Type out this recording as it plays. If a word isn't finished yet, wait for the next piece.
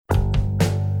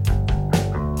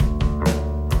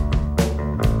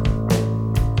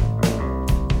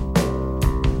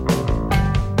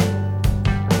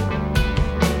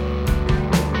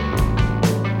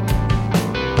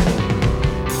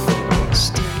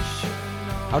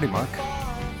Howdy, Mark.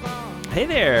 Hey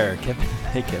there, Kevin.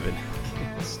 Hey, Kevin.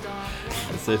 It's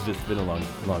been a long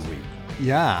week.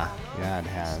 Yeah, it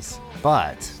has.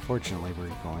 But fortunately, we're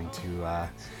going to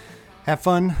have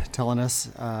fun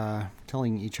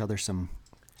telling each other some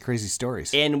crazy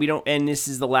stories. And And this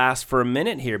is the last for a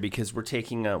minute here because we're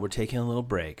taking a little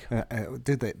break.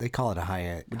 They call it a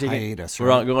hiatus?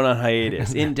 We're going on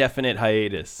hiatus, indefinite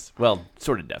hiatus. Well,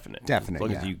 sort of definite. Definite.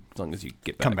 As long as you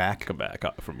get back, come back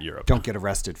from Europe. Don't get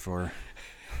arrested for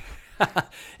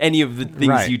any of the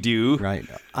things you do. Right.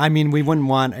 I mean, we wouldn't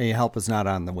want a help is not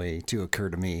on the way to occur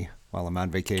to me while I'm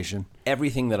on vacation.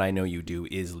 Everything that I know you do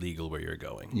is legal where you're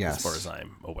going. Yes. As far as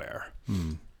I'm aware.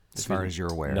 As far as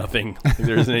you're aware. Nothing.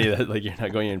 There isn't any of that. Like, you're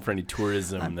not going in for any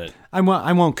tourism. I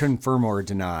won't confirm or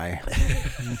deny.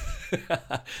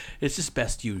 It's just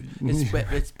best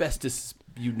it's best to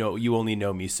you only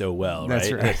know me so well, right?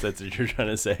 That's right. That's what you're trying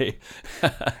to say.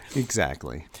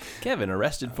 Exactly. Kevin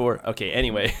arrested for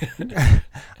anyway.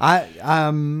 I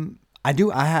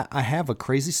have a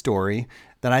crazy story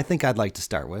that I think I'd like to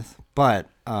start with, but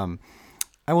I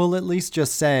will at least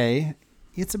just say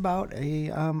it's about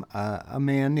a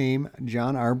man named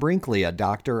John R. Brinkley, a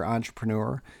doctor,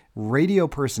 entrepreneur, radio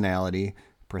personality,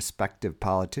 prospective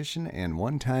politician, and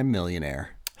one-time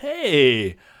millionaire.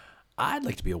 Hey, I'd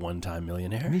like to be a one-time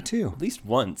millionaire. Me too. At least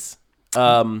once.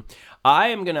 I'm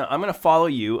gonna follow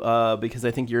you because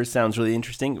I think yours sounds really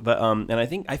interesting. But and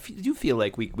I do feel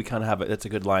like we kind of have that's a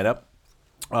good lineup.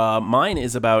 Mine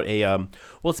is about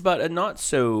it's about a not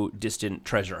so distant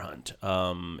treasure hunt.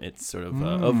 It's sort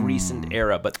of recent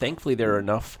era, but thankfully there are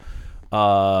enough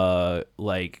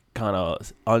like kind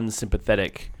of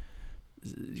unsympathetic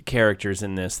characters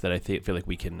in this that I feel like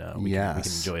we can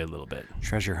enjoy a little bit.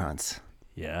 Treasure hunts.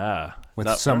 Yeah. With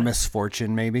some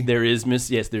misfortune, maybe? There's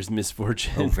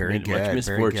misfortune. Oh, very good. Much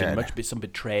misfortune. Very good. Some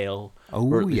betrayal. Oh,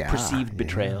 or yeah. Perceived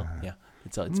betrayal. Yeah.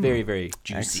 It's very, very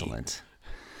juicy. Excellent.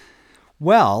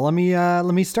 Well, let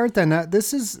me start then.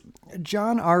 This is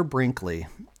John R. Brinkley.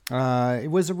 It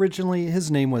was originally,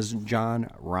 his name was John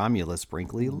Romulus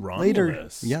Brinkley. Romulus. Later,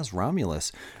 yes,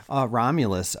 Romulus.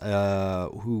 Romulus,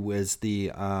 who was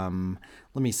the,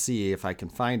 let me see if I can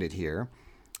find it here.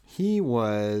 He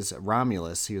was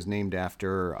Romulus. He was named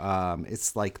after,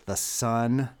 it's like the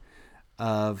son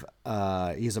of,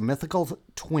 he's a mythical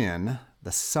twin,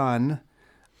 the son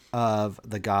of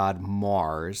the god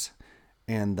Mars,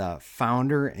 and the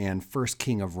founder and first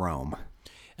king of Rome.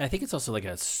 And I think it's also like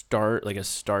a Star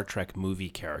Trek movie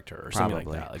character or something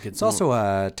like that. Like it's also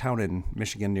a town in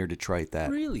Michigan near Detroit that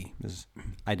really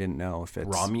I didn't know if it's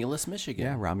Romulus, Michigan.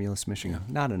 Yeah, Romulus, Michigan.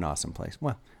 Not an awesome place.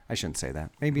 Well, I shouldn't say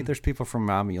that. Maybe there's people from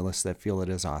Romulus that feel it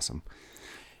is awesome.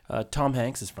 Tom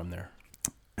Hanks is from there.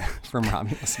 From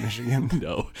Romulus, Michigan.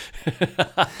 No.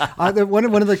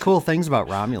 One of the cool things about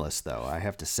Romulus, though, I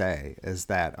have to say, is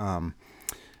that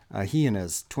he and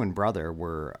his twin brother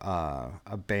were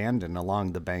abandoned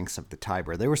along the banks of the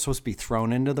Tiber. They were supposed to be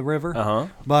thrown into the river,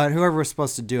 but whoever was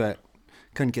supposed to do it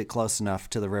couldn't get close enough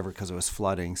to the river because it was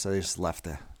flooding, so they just left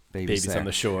the babies there. On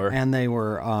the shore. And they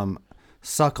were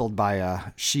suckled by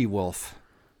a she-wolf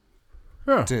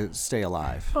to stay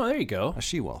alive. Oh, there you go. A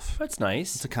she-wolf. That's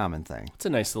nice. It's a common thing. It's a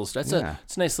nice little. It's a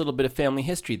nice little bit of family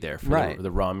history there for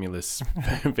the Romulus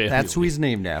family. That's who he's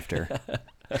named after.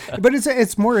 But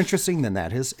it's more interesting than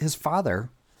that. His father,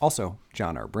 also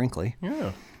John R. Brinkley,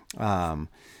 John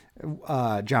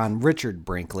Richard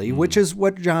Brinkley, which is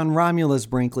what John Romulus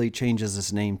Brinkley changes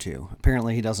his name to.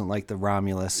 Apparently, he doesn't like the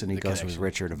Romulus, and he goes with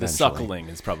Richard eventually. The suckling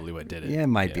is probably what did it. Yeah, it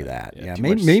might be that. Yeah,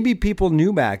 maybe people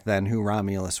knew back then who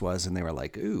Romulus was, and they were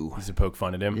like, "Ooh." He's to poke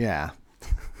fun at him. Yeah.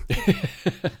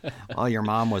 Oh, your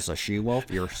mom was a she-wolf,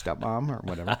 your stepmom, or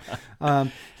whatever.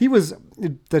 He was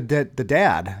the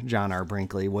dad, John R.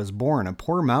 Brinkley, was born a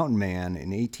poor mountain man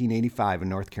in 1885 in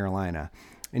North Carolina,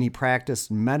 and he practiced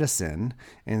medicine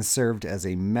and served as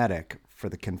a medic for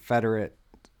the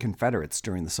Confederates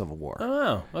during the Civil War.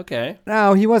 Oh, okay.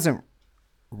 Now, he wasn't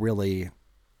really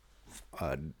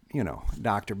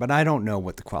doctor, but I don't know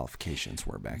what the qualifications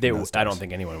were back then. I don't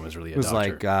think anyone was really a doctor. It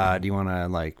was like, do you want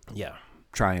to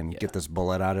try and get this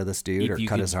bullet out of this dude or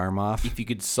cut his arm off? If you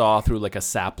could saw through like a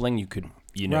sapling, you could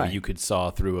you could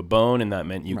saw through a bone, and that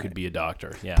meant you could be a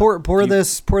doctor. Yeah. Pour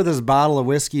this bottle of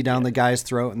whiskey down the guy's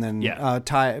throat, and then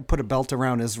put a belt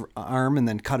around his arm, and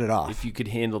then cut it off. If you could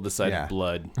handle the sight of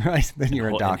blood, right, then you're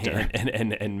a doctor.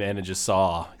 And manage a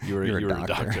saw, you're a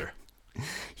doctor.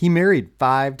 He married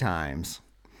 5 times.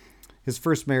 His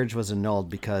first marriage was annulled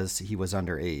because he was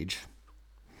underage.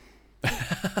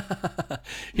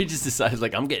 He just decides,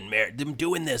 like, I'm getting married. I'm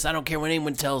doing this. I don't care what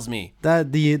anyone tells me. I I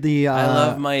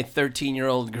love my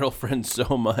 13-year-old girlfriend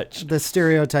so much. The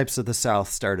stereotypes of the South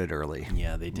started early.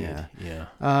 Yeah, they did. Yeah.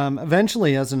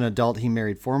 Eventually, as an adult, he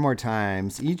married 4 more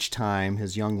times. Each time,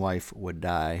 his young wife would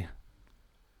die.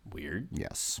 Weird.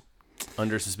 Yes.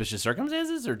 Under suspicious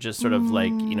circumstances, or just sort of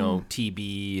like,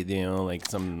 TB, like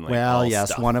some like Well, all yes,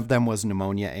 stuff? one of them was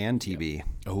pneumonia and TB.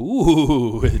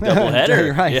 Ooh, double header.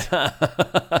 You're right.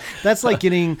 Yeah. That's like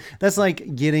getting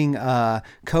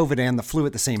COVID and the flu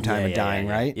at the same time and dying,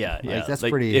 right? Yeah, Like, that's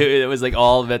like, pretty. It was like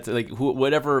all of it, like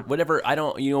whatever. I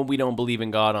don't, we don't believe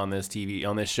in God on this TV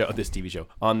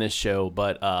show,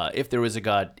 But if there was a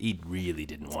God, he really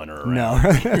didn't want her around. No,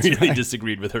 he really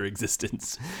disagreed with her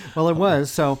existence. Well, it was.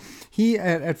 So he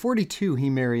at 42, he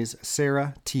marries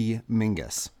Sarah T.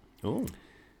 Mingus. Ooh.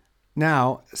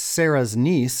 Now, Sarah's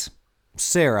niece,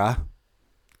 Sarah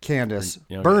Candace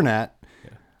Okay. Burnett.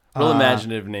 Real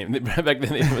imaginative name. Back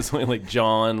then it was only like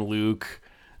John, Luke.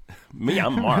 Me,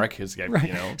 I'm Mark. His guy,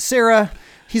 Right. Sarah,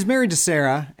 he's married to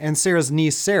Sarah, and Sarah's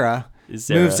niece, Sarah,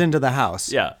 moves into the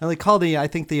house. Yeah. And they call the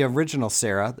original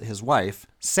Sarah, his wife,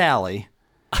 Sally,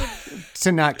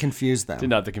 to not confuse them.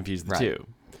 to confuse the two.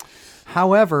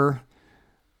 However,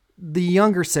 the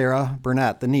younger Sarah,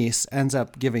 Burnett, the niece, ends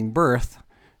up giving birth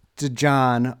to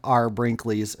John R.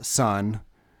 Brinkley's son,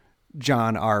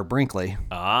 John R. Brinkley,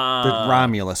 the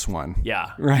Romulus one.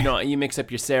 Yeah. Right. You mix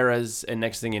up your Sarahs, and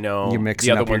next thing you know, You're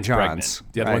mixing the other up your one's Johns.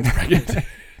 pregnant. The other Right. one's pregnant.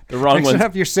 The wrong Mixing one's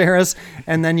up your Sarahs,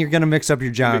 and then you're going to mix up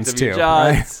your Johns, too.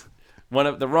 Johns. One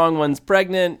of the wrong one's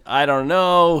pregnant. I don't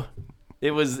know.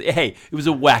 It was a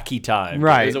wacky time.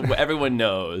 Right. Everyone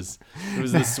knows. It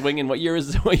was the swinging. What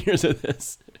years is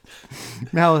this?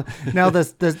 Now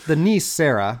the niece,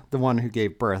 Sarah, the one who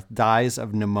gave birth, dies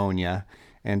of pneumonia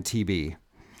and TB.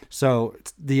 So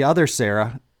the other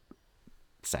Sarah,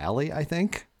 Sally, I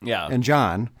think, and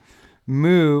John,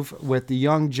 move with the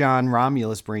young John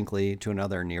Romulus Brinkley to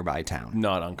another nearby town.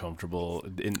 Not uncomfortable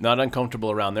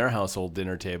around their household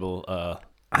dinner table.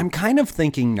 I'm kind of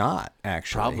thinking not,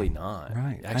 actually. Probably not.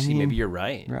 Right. Actually, maybe you're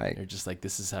right. Right. They're just like,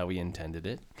 this is how we intended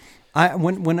it.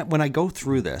 When I go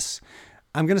through this,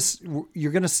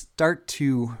 you're gonna start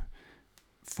to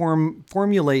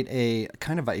formulate a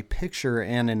kind of a picture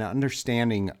and an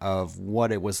understanding of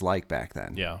what it was like back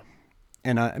then. Yeah.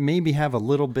 And maybe have a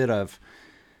little bit of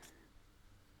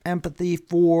empathy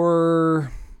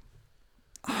for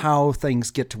how things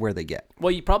get to where they get.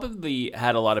 Well, you probably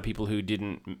had a lot of people who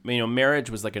didn't, marriage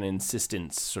was like an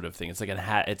insistence sort of thing. It's like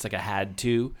a had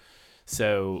to.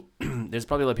 So there's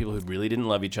probably a lot of people who really didn't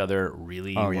love each other,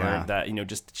 really weren't that,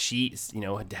 just cheats,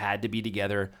 had to be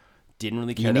together, didn't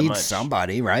really care that much. You need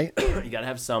somebody, right? You got to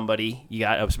have somebody. You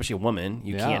got, especially a woman.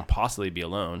 You can't possibly be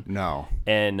alone. No.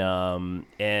 And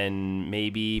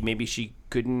maybe she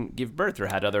couldn't give birth or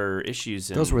had other issues.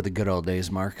 And, those were the good old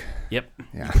days, Mark. Yep.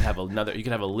 Yeah. You could have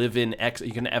a live-in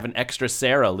you can have an extra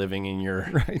Sarah living in your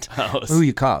house. Who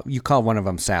you call one of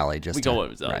them Sally? Just we call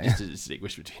one just to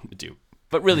distinguish between the two.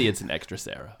 But really, it's an extra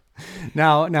Sarah.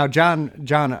 Now, John,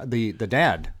 the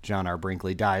dad, John R.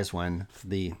 Brinkley, dies when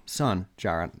the son,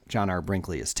 John R.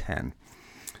 Brinkley, is 10.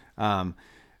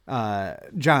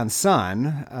 John's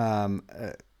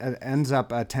son ends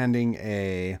up attending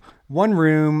a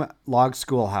one-room log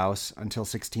schoolhouse until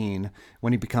 16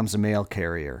 when he becomes a mail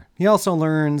carrier. He also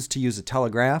learns to use a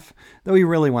telegraph, though he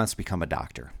really wants to become a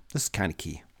doctor. This is kind of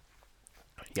key.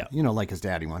 Yeah. Like his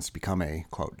dad, he wants to become a,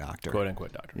 quote, doctor. Quote,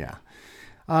 unquote doctor.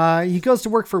 Yeah. He goes to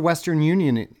work for Western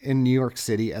Union in New York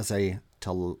City as a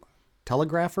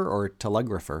telegrapher or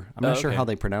telegrapher. I'm not sure how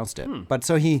they pronounced it. But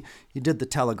so he did the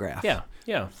telegraph. Yeah.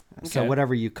 Okay. So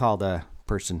whatever you call the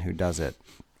person who does it.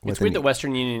 It's weird that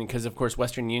Western Union, because of course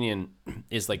Western Union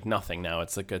is like nothing now.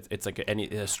 It's like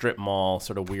a strip mall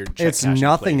sort of weird. It's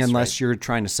nothing unless you're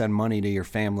trying to send money to your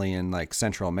family in like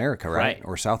Central America, right?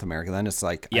 Or South America. Then it's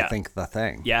like I think the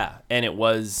thing. Yeah, and it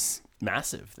was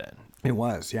massive then. It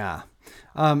was, yeah.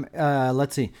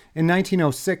 Let's see. In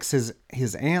 1906,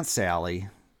 his aunt Sally,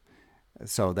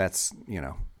 so that's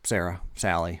Sarah,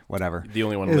 Sally, whatever. The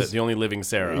only one, the only living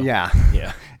Sarah. Yeah,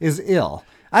 yeah, is ill.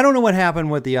 I don't know what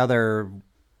happened with the other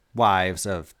wives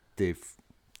of the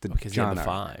because John he had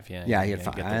the R. 5. Yeah, Yeah, he had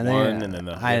 5. And then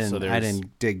the I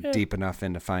didn't dig deep enough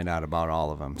in to find out about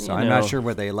all of them. So I'm know. not sure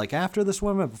were they like after this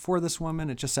woman, before this woman.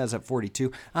 It just says at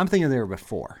 42. I'm thinking they were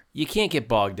before. You can't get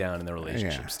bogged down in the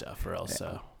relationship stuff, or else.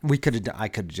 I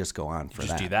could just go on for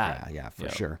just that. do that. Yeah, for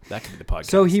sure. That could be the podcast.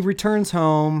 So he returns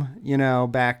home,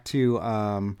 back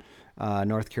to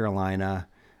North Carolina.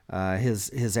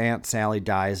 His aunt Sally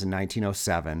dies in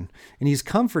 1907, and he's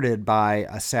comforted by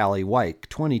a Sally White,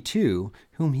 22,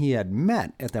 whom he had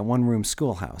met at that one-room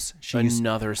schoolhouse.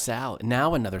 Another Sally.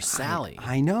 Now another Sally.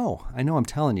 I know. I'm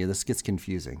telling you, this gets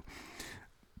confusing.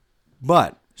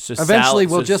 But So eventually,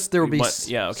 Sal- there will be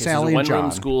Sally Sally and one John.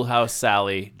 room schoolhouse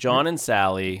Sally, John and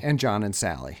Sally. And John and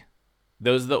Sally.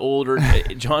 Those are the older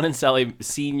John and Sally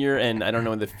senior, and I don't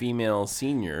know the female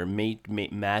senior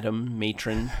madam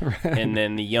matron, and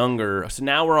then the younger. So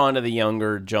now we're on to the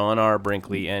younger John R.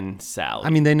 Brinkley and Sally.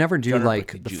 I mean, they never do John R.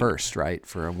 like Brinkley the Jr. first, right?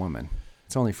 For a woman,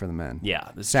 it's only for the men.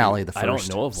 Yeah, Sally the first. I don't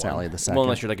know of one. Sally the second. Well,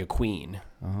 unless you're like a queen.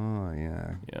 Oh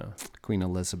yeah. Queen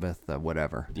Elizabeth,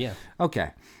 whatever. Yeah. Okay.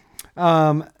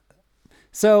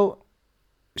 So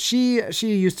she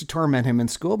used to torment him in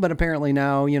school, but apparently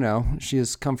now, she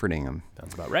is comforting him.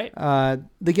 Sounds about right.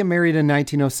 They get married in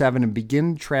 1907 and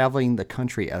begin traveling the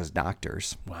country as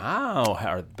doctors.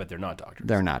 Wow. But they're not doctors.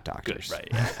 They're not doctors.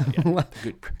 Good, right.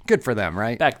 Yeah. Good for them,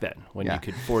 right? Back then, when you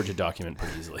could forge a document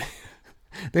pretty easily.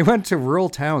 They went to rural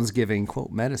towns giving,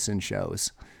 quote, medicine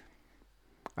shows.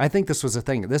 I think this was a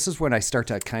thing. This is when I start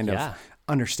to kind of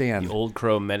understand. The old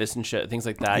crow medicine shit, things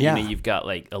like that. Yeah. You've got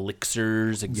like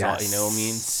elixirs, Yes. you know what I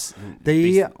mean?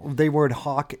 They would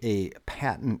hawk a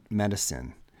patent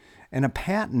medicine. And a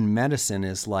patent medicine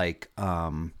is like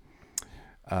botanical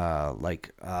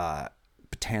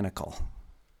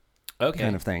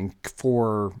kind of thing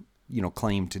for,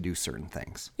 claim to do certain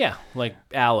things. Yeah, like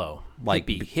aloe, Like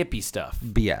hippie stuff.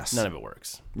 BS. None of it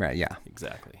works. Right, yeah.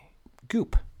 Exactly.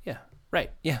 Goop. Yeah, right.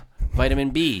 Yeah, vitamin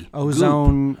B,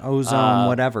 Ozone,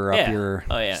 whatever, up yeah. your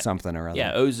Oh, yeah. something or other.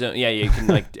 Yeah, ozone. Yeah, you can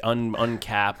like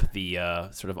uncap the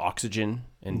sort of oxygen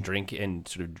and drink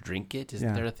it.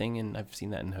 Isn't there a thing? And I've seen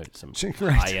that in some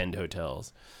Right. high-end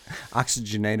hotels.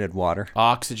 Oxygenated water.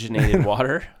 Oxygenated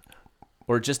water,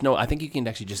 or just no. I think you can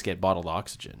actually just get bottled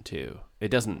oxygen too. It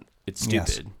doesn't. It's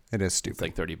stupid. Yes, it is stupid.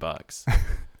 It's like $30.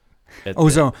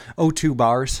 Ozone, O2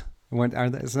 bars.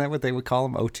 Isn't that what they would call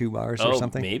them? O2 bars or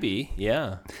something? Maybe.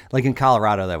 Yeah. Like in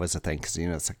Colorado, that was a thing because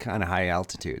it's a kind of high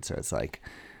altitude, so it's like.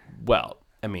 Well,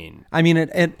 I mean,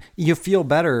 it you feel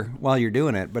better while you're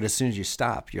doing it, but as soon as you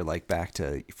stop, you're like back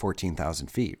to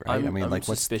 14,000 feet, right? I'm what's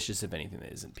suspicious of anything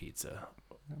that isn't pizza.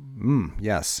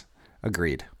 Yes,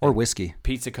 agreed. Or whiskey.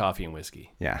 Pizza, coffee, and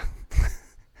whiskey. Yeah,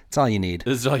 that's all you need.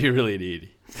 This is all you really need.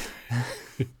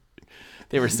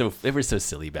 They were so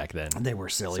silly back then. They were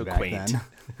silly so back quaint.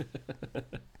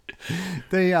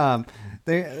 then.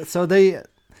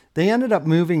 They ended up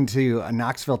moving to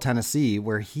Knoxville, Tennessee,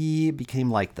 where he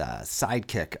became like the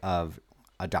sidekick of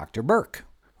a Dr. Burke.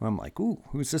 I'm like, ooh,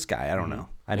 who's this guy? I don't know.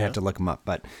 I'd have to look him up.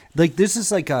 But like, this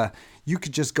is like you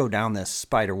could just go down this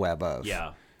spider web of,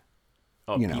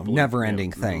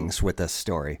 never-ending things with this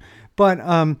story.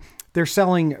 But they're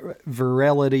selling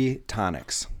virility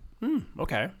tonics.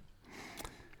 Okay.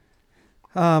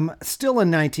 Still in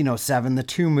 1907, the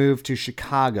two moved to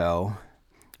Chicago,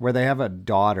 where they have a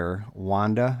daughter,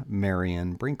 Wanda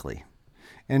Marion Brinkley.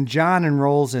 And John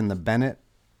enrolls in the Bennett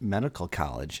Medical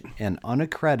College, an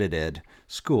unaccredited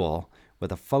school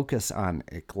with a focus on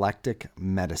eclectic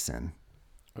medicine,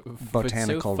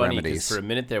 botanical it's so funny, remedies. For a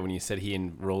minute there, when you said he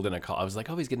enrolled in a college, I was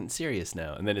like, oh, he's getting serious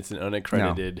now. And then it's an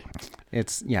unaccredited,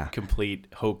 complete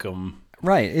hokum.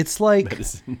 Right. It's like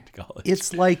medicine college.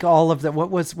 It's like all of the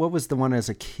what was the one as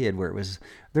a kid where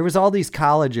there was all these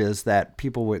colleges that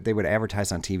people would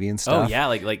advertise on TV and stuff. Oh yeah,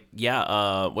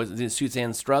 was it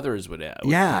Suzanne Struthers would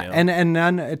and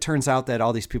then it turns out that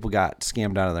all these people got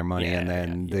scammed out of their money and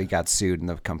then they got sued and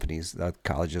the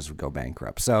colleges would go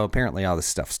bankrupt. So apparently all this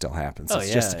stuff still happens.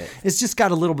 It's just got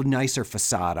a little bit nicer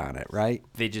facade on it, right?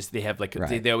 They have like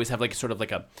they always have like sort of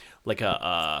like a like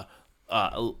a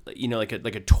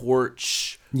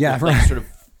torch. Yeah, with, right. Like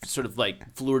sort of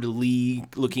like fleur-de-lis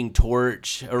looking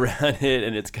torch around it,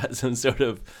 and it's got some sort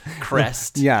of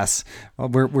crest. Yes, well,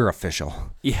 we're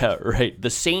official. Yeah, right. The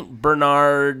Saint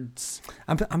Bernard's.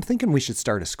 I'm thinking we should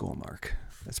start a school, Mark.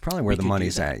 That's probably where the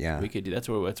money's at. Yeah, we could do. That's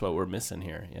what we're missing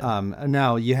here. Yeah.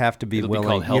 Now you have to be willing. It'll be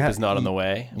called Help is Not on the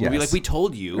Way. Yes. We'll be like, we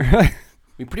told you.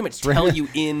 We pretty much tell you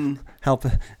in Help.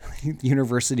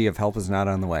 University of Help is Not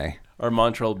on the Way. Our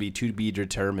mantra will be to be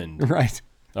determined. Right.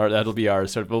 Or that'll be our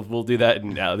sort of, we'll do that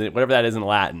in whatever that is in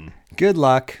Latin. Good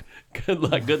luck. Good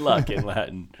luck in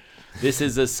Latin. This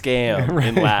is a scam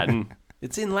in Latin.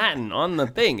 It's in Latin on the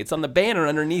thing. It's on the banner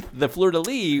underneath the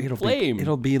fleur-de-lis flame.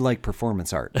 It'll be like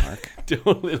performance art, Mark.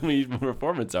 It'll be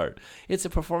performance art. It's a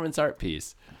performance art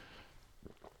piece.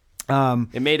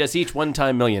 It made us each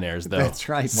one-time millionaires, though. That's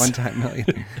right, one-time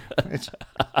millionaire.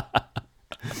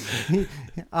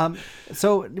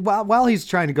 So while he's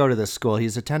trying to go to this school,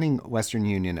 he's attending Western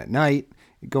Union at night,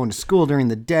 going to school during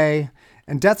the day,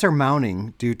 and debts are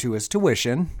mounting due to his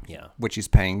tuition, which he's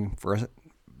paying for a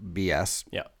BS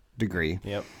degree,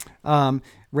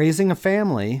 raising a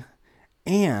family,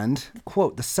 and,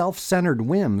 quote, the self-centered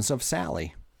whims of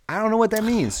Sally. I don't know what that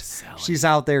means. She's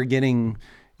out there getting,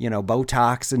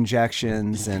 Botox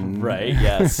injections and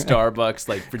Starbucks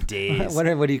like for days. What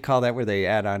do you call that? Where they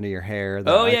add onto your hair?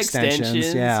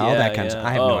 Extensions. All that kind of stuff.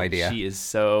 I have no idea. She is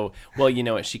so well. You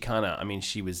know what? She kind of. I mean,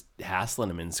 she was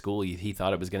hassling him in school. He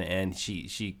thought it was going to end.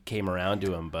 She came around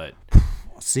to him, but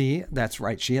see, that's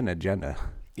right. She had an agenda.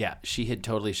 Yeah, she had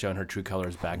totally shown her true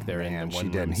colors back there. Man, in the one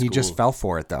she did. He just fell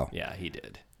for it, though. Yeah, he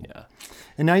did. Yeah.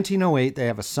 In 1908, they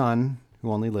have a son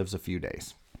who only lives a few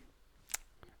days.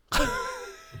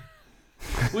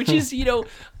 Which is,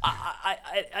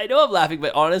 I know I'm laughing,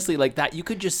 but honestly, like that, you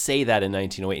could just say that in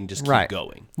 1908 and just keep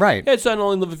going. Right. His son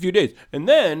only lived a few days. And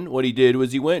then what he did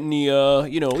was he went and he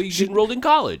enrolled in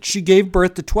college. She gave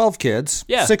birth to 12 kids,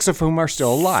 6 of whom are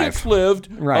still alive. 6 lived.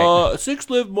 Right. 6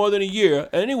 lived more than a year.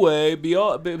 Anyway,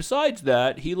 besides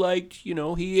that, he liked,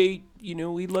 he ate,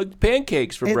 he liked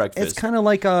pancakes for breakfast. It's kind of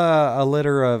like a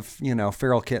litter of,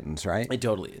 feral kittens, right? It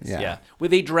totally is, yeah. Well,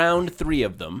 they drowned 3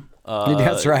 of them.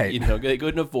 That's right. They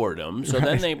couldn't afford them. So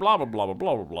then they blah, blah, blah, blah,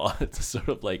 blah, blah, blah. It's sort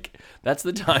of like, that's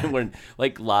the time when,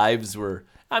 like, lives were,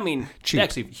 cheap.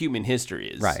 Actually, human history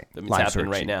is. Right. I mean, it's happening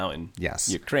right now in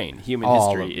Ukraine. Human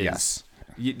history is. Yes.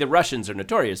 The Russians are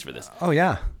notorious for this. Oh,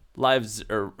 yeah. Lives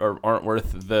aren't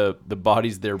worth the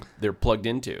bodies they're plugged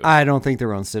into. I don't think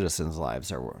their own citizens'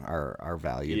 lives are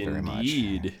valued very much.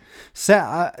 Indeed.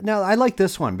 Now I like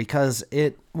this one because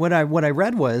what I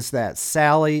read was that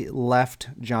Sally left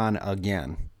John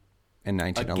again in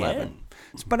 1911. Again?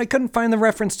 But I couldn't find the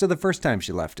reference to the first time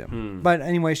she left him. But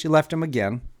anyway, she left him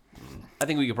again. I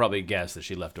think we could probably guess that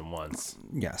she left him once.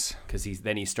 Yes. Because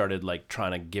he started like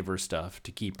trying to give her stuff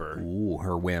to keep her. Ooh,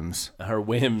 her whims. Her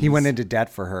whims. He went into debt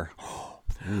for her.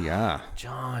 Yeah.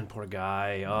 John, poor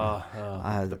guy.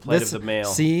 The plight of the male.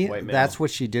 See, white male. that's what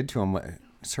she did to him.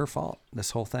 It's her fault, this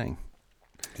whole thing.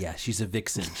 Yeah, she's a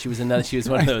vixen. She was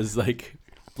one of those like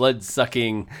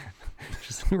blood-sucking.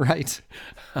 Right.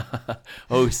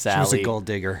 Oh, Sally. She was a gold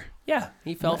digger. Yeah,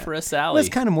 he fell for a Sally. Well, it's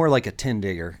kind of more like a tin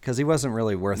digger because he wasn't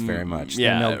really worth very much.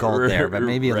 Yeah, no gold there, but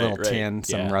maybe a little right. tin,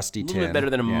 some rusty tin. A little bit better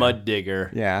than a mud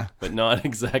digger. Yeah, but not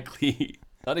exactly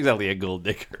a gold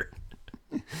digger.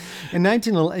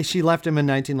 She left him in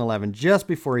 1911, just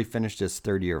before he finished his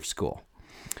third year of school.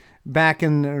 Back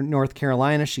in North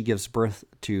Carolina, she gives birth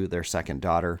to their second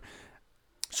daughter.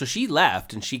 So she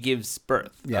left and she gives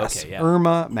birth. Yes. Okay, yeah.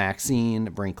 Irma Maxine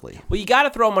Brinkley. Well, you got to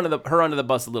throw her under the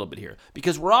bus a little bit here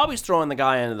because we're always throwing the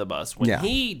guy under the bus when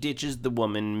he ditches the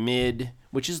woman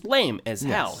which is lame as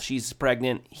hell. She's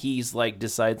pregnant. He's like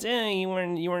decides,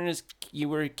 you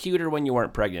were cuter when you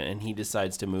weren't pregnant, and he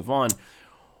decides to move on.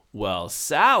 Well,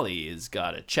 Sally has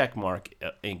got a check mark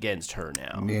against her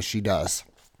now. Yes, she does.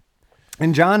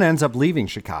 And John ends up leaving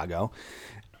Chicago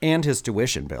and his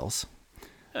tuition bills.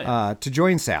 To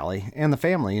join Sally and the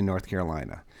family in North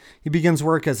Carolina. He begins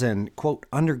work as an, quote,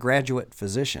 undergraduate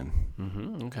physician.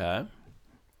 Mm-hmm, okay.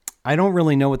 I don't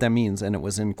really know what that means, and it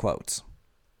was in quotes.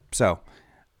 So,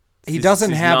 he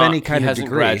doesn't have any kind of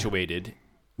degree. He hasn't graduated,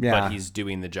 but he's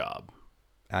doing the job.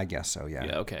 I guess so, yeah.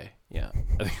 Yeah, okay, yeah.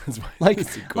 I think that's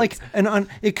why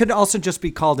it could also just be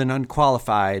called an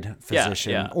unqualified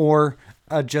physician or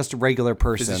just a regular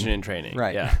person. Physician in training,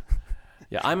 right. Yeah.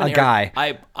 Yeah, I'm a guy.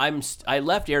 I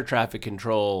left air traffic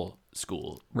control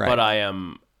school, right. but I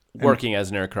am working as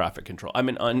an air traffic control. I'm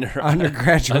an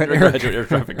undergraduate air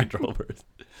traffic control person.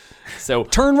 So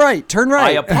turn right.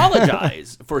 I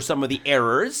apologize for some of the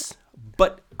errors,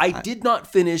 but I did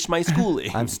not finish my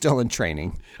schooling. I'm still in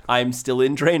training. I'm still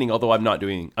in training, although I'm not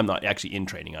actually in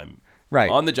training. I'm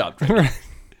on the job training. Right.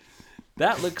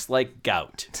 That looks like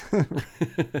gout.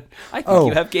 I think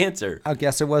you have cancer. I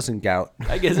guess it wasn't gout.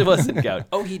 I guess it wasn't gout.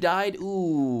 Oh, he died?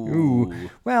 Ooh.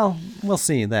 Well, we'll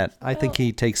see that. I think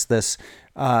he takes this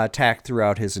tack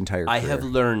throughout his entire career. I have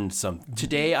learned something.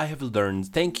 Today I have learned.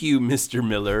 Thank you, Mr.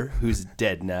 Miller, who's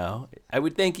dead now.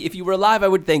 If you were alive, I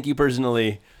would thank you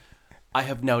personally. I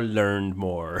have now learned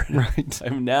more. Right.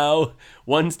 I'm now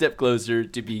one step closer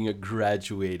to being a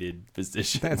graduated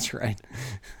physician. That's right.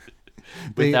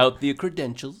 Without the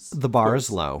credentials. The bar is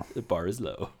low. The bar is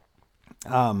low.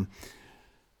 So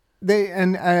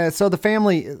the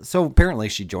family, apparently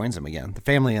she joins him again. The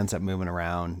family ends up moving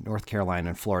around North Carolina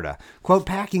and Florida, quote,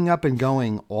 packing up and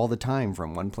going all the time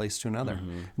from one place to another.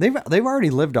 Mm-hmm. They've already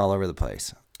lived all over the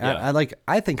place. Yeah.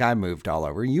 I think I moved all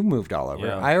over. You moved all over.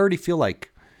 Yeah. I already feel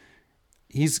like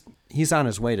he's on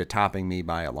his way to topping me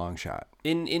by a long shot.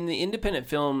 In the independent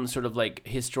film sort of like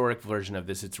historic version of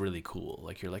this, it's really cool.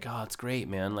 Like you're like, oh, it's great,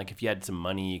 man. Like if you had some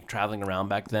money traveling around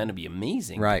back then, it'd be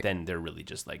amazing. Right. But then they're really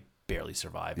just like barely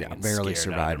surviving. Yeah, and barely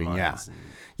scared out of their surviving. Yeah, minds and-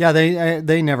 yeah.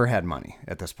 They never had money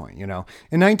at this point. You know,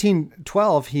 in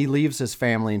 1912, he leaves his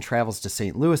family and travels to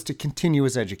St. Louis to continue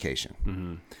his education.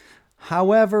 Mm-hmm.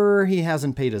 However, he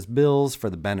hasn't paid his bills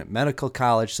for the Bennett Medical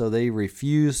College, so they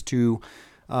refuse to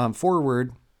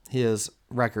forward his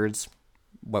records,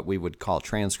 what we would call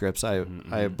transcripts,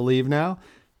 I believe now.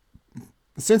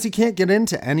 Since he can't get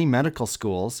into any medical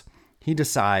schools, he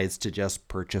decides to just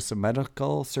purchase a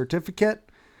medical certificate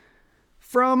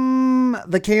from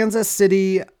the Kansas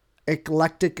City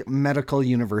Eclectic Medical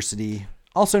University,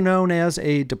 also known as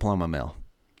a diploma mill.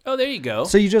 Oh, there you go.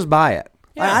 So you just buy it.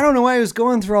 Yeah. I don't know why he was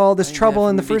going through all this trouble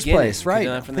in the first beginning. place, Could do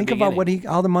that right? from the Think about beginning.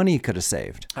 all the money he could have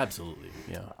saved. Absolutely,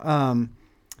 yeah.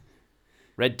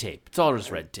 Red tape. It's all just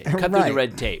red tape. Cut through Right. the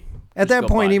red tape. At Just that go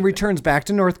point, buy he the thing. returns back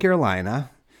to North Carolina,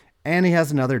 and he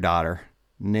has another daughter,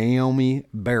 Naomi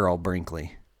Barrel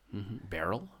Brinkley.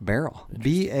 Barrel? Barrel.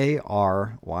 Baryl.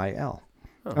 Or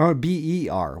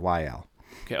Berryl.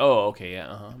 Okay. Oh, okay, yeah.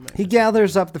 Uh-huh. He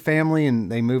gathers up the family,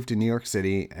 and they move to New York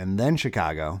City and then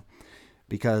Chicago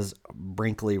because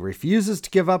Brinkley refuses to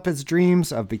give up his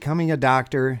dreams of becoming a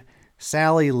doctor.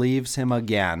 Sally leaves him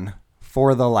again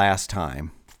for the last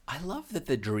time. I love that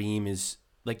the dream is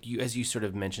like you, as you sort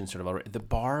of mentioned, sort of already. The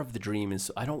bar of the dream is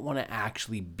I don't want to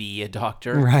actually be a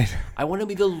doctor. Right. I want to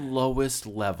be the lowest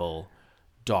level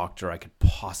doctor I could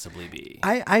possibly be.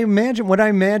 I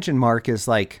imagine, Mark, is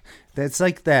like that's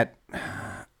like that.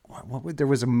 There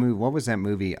was a movie. What was that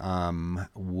movie?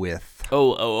 With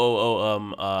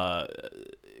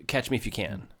Catch Me If You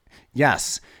Can.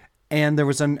 yes, and there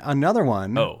was another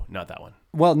one. Oh, not that one.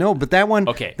 Well, no, but that one.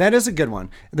 Okay. That is a good one.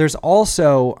 There's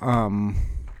also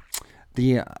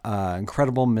the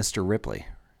Incredible Mr. Ripley.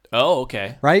 Oh,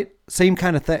 okay. Right? Same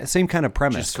kind of same kind of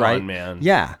premise, Just right? con man.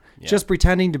 Yeah. Just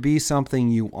pretending to be something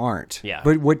you aren't. Yeah.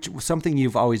 But something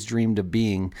you've always dreamed of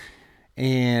being,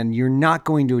 and you're not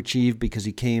going to achieve because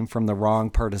you came from the wrong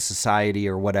part of society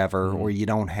or whatever, or you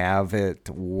don't have it,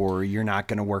 or you're not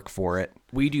going to work for it.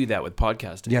 We do that with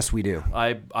podcasting. Yes, we do.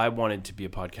 I wanted to be a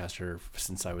podcaster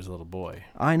since I was a little boy.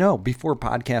 I know. Before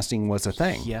podcasting was a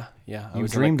thing. Yeah. You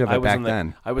dreamed of it back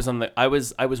then. I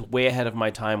was way ahead of my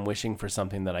time, wishing for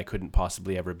something that I couldn't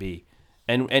possibly ever be,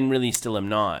 and really still am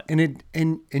not. And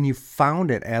you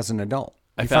found it as an adult.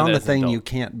 You found found it the as an thing adult. you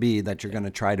can't be that you're going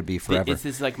to try to be forever. This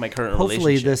is like my current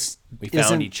Hopefully relationship. We found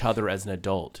isn't- each other as an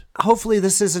adult. Hopefully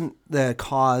this isn't the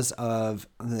cause of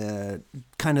the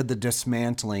kind of the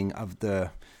dismantling of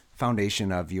the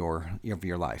foundation of your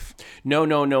life. No.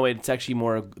 It's actually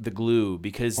more the glue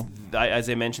because, as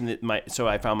I mentioned, so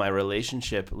I found my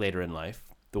relationship later in life,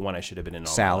 the one I should have been in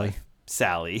all my Sally. life.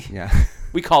 Sally. Yeah.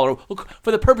 We call her,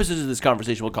 for the purposes of this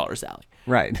conversation, we'll call her Sally.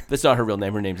 Right. That's not her real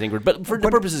name. Her name's Ingrid. But for the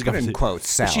purposes of put in conversation, quotes,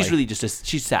 Sally. she's really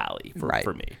she's Sally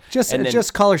for me.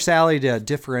 Just call her Sally to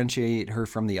differentiate her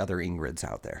from the other Ingrids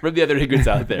out there. From the other Ingrids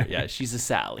out there. Yeah, she's a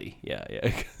Sally. Yeah.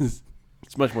 'Cause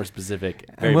it's much more specific.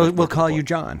 And we'll call you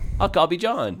John. I'll be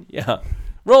John. Yeah.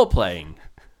 Role playing.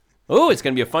 Oh, it's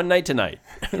going to be a fun night tonight.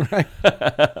 Right.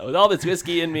 With all this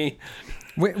whiskey in me.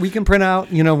 We can print out,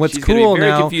 what's She's gonna be cool very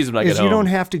now confused when I is get you don't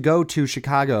home. have to go to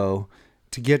Chicago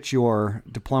to get your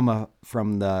diploma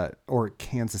or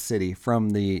Kansas City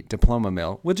from the diploma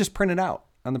mill. We'll just print it out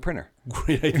on the printer.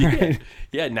 Great idea.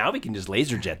 Yeah, now we can just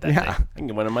laser jet that Yeah. thing. I can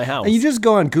get one in my house. And you just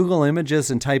go on Google Images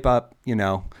and type up,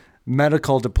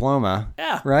 medical diploma.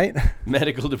 Yeah. Right?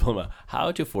 Medical diploma.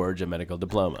 How to forge a medical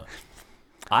diploma.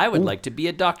 I would like to be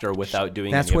a doctor without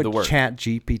doing That's any what of the work. Chat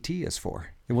GPT is for.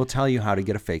 It will tell you how to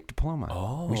get a fake diploma.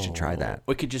 Oh. We should try that.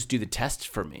 We could just do the test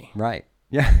for me. Right.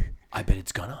 Yeah. I bet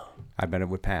it's gonna. I bet it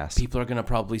would pass. People are gonna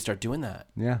probably start doing that.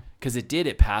 Yeah. Because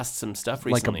it passed some stuff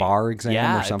Like a recently. bar exam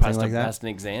yeah, or something it like that? passed an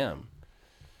exam.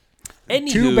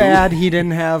 Anywho, Too bad he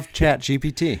didn't have Chat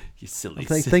GPT. You silly,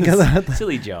 Think of that.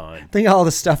 silly John. Think of all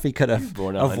the stuff he could have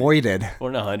Born avoided.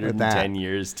 Born with 110 that.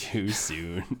 years too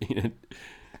soon.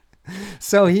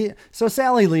 So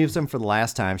Sally leaves him for the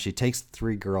last time. She takes the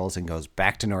 3 girls and goes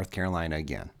back to North Carolina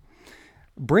again.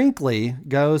 Brinkley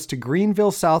goes to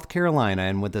Greenville, South Carolina,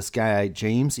 and with this guy,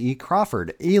 James E.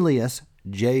 Crawford, alias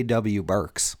J.W.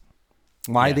 Burks.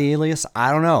 Why the alias?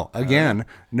 I don't know. Again,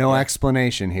 no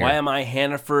explanation here. Why am I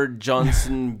Hannaford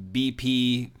Johnson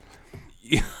BP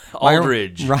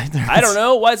Aldridge? Right there. I don't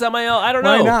know. Why is that I don't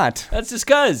know. Why not? That's just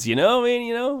cuz,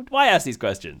 why ask these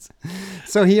questions?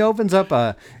 So he opens up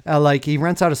he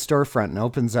rents out a storefront and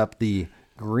opens up the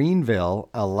Greenville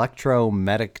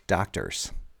Electromedic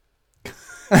Doctors.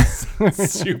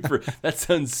 Super. That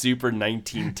sounds super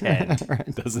 1910,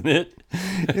 Right. doesn't it?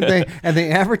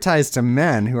 They advertise to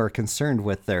men who are concerned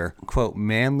with their, quote,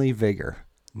 manly vigor.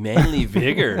 Manly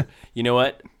vigor. You know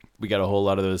what? We got a whole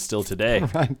lot of those still today.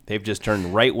 Right. They've just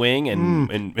turned right wing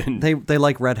and They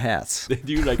like red hats. they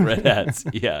do like red hats.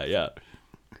 Yeah.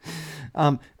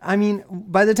 I mean,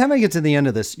 by the time I get to the end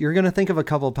of this, you're going to think of a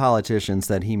couple of politicians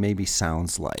that he maybe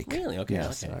sounds like. Really? Okay.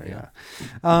 Yes. Okay.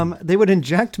 Yeah. They would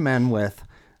inject men with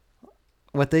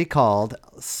what they called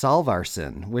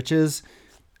Salvarsan, which is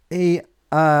a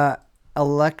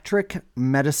electric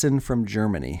medicine from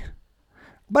Germany.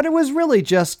 But it was really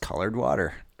just colored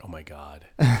water. Oh my God.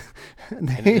 And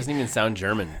it doesn't even sound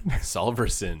German.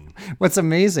 Salverson. What's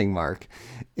amazing, Mark,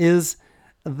 is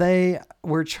they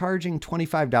were charging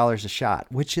 $25 a shot,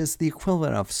 which is the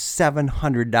equivalent of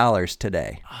 $700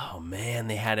 today. Oh man,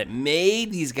 they had it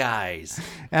made, these guys.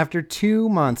 After 2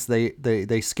 months,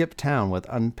 they skipped town with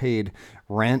unpaid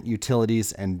rent,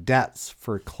 utilities, and debts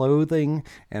for clothing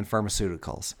and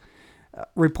pharmaceuticals.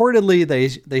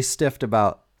 Reportedly, they stiffed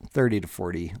about 30 to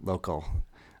 40 local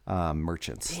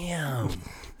merchants. Damn.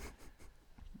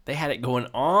 They had it going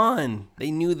on. They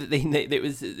knew that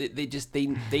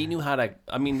they knew how to.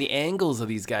 I mean, the angles of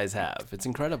these guys have. It's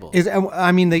incredible.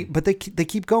 They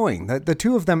keep going. The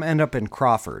two of them end up in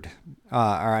Crawford,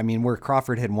 where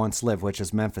Crawford had once lived, which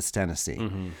is Memphis, Tennessee.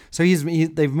 Mm-hmm. So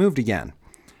they've moved again,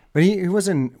 but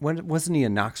wasn't he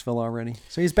in Knoxville already?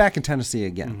 So he's back in Tennessee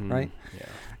again, right? Yeah.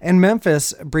 In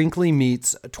Memphis, Brinkley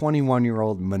meets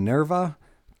 21-year-old Minerva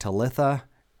Talitha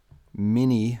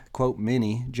Minnie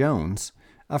Jones,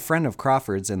 a friend of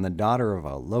Crawford's and the daughter of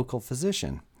a local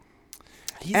physician.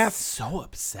 He's so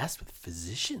obsessed with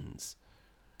physicians.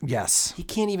 Yes. He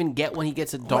can't even get one. He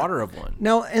gets a daughter of one.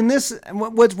 No, and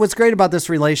what's great about this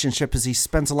relationship is he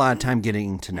spends a lot of time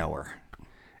getting to know her.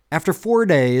 After 4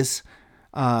 days,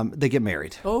 they get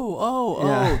married.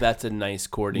 Oh, that's a nice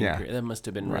courting Yeah. period. That must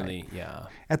have been really, yeah.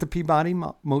 At the Peabody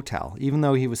Motel, even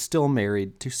though he was still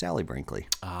married to Sally Brinkley.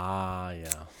 Ah,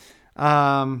 yeah.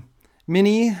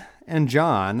 Minnie and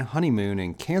John honeymoon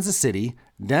in Kansas City,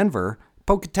 Denver,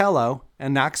 Pocatello,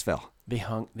 and Knoxville. They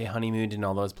honeymooned in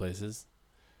all those places.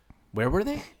 Where were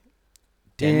they?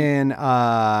 In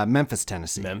Memphis,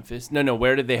 Tennessee. Memphis? No.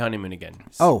 Where did they honeymoon again?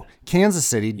 Oh, Kansas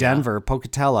City, Denver,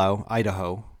 Pocatello,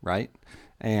 Idaho, right?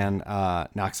 And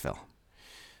Knoxville.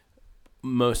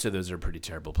 Most of those are pretty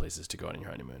terrible places to go on your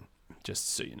honeymoon.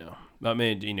 Just so you know. I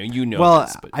mean, Well,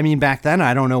 this, but I mean, back then,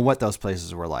 I don't know what those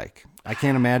places were like. I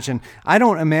can't imagine. I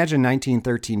don't imagine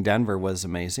 1913 Denver was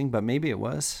amazing, but maybe it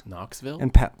was. Knoxville?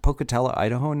 And Pocatello,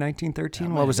 Idaho in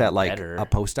 1913? What was that like? better. A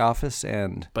post office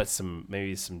and... But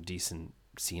maybe some decent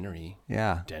scenery.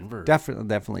 Yeah. Denver.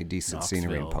 Definitely decent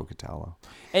scenery in Knoxville. Pocatello.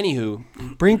 Anywho.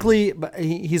 Brinkley,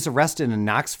 he's arrested in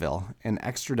Knoxville and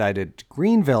extradited to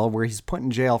Greenville, where he's put in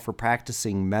jail for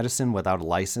practicing medicine without a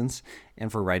license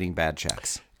and for writing bad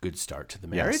checks. Good start to the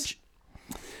marriage.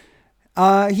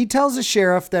 He tells the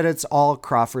sheriff that it's all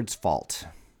Crawford's fault.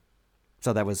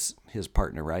 So that was his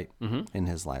partner, right? Mm-hmm. In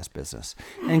his last business.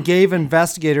 And gave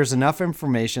investigators enough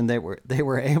information they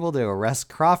were able to arrest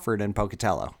Crawford in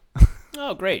Pocatello.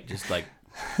 Oh, great. Just like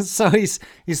So he's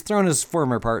thrown his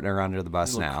former partner under the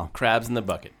bus now. crabs in the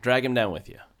bucket. Drag him down with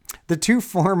you. The two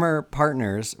former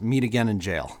partners meet again in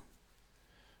jail.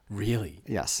 Really?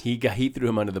 Yes. He threw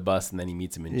him under the bus and then he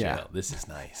meets him in Yeah. jail. This is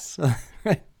nice.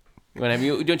 Right. Don't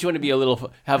you want to be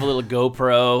have a little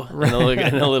GoPro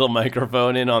and a little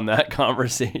microphone in on that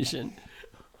conversation?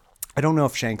 I don't know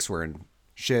if Shanks were in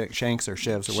Shanks or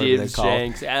Shivs or whatever they call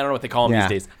Shanks. I don't know what they call them Yeah.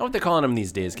 these days. I don't know what they're calling them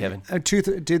these days, Kevin.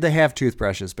 Did they have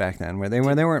toothbrushes back then? Where they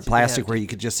weren't plastic, where you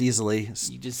could just easily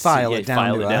file it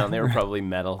down. They were probably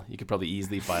metal. You could probably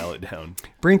easily file it down.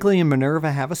 Brinkley and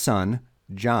Minerva have a son,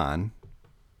 John.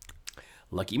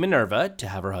 Lucky Minerva to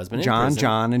have her husband John, in prison.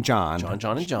 John, and John.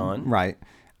 John, and John. Right.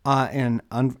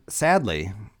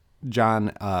 Sadly, John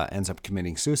ends up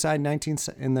committing suicide in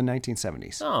the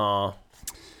 1970s. Aw.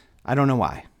 I don't know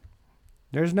why.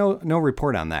 There's no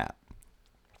report on that.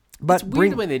 But It's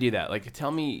weird the way they do that. Like,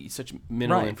 tell me such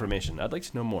minimal Right. information. I'd like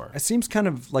to know more. It seems kind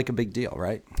of like a big deal,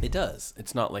 right? It does.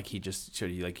 It's not like he just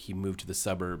showed you, like, he moved to the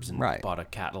suburbs and Right. bought a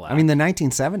Cadillac. I mean, the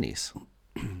 1970s.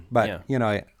 But, Yeah.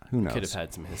 Who knows? Could have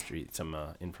had some history, some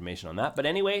information on that. But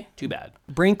anyway, too bad.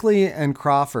 Brinkley and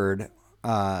Crawford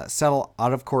settle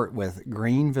out of court with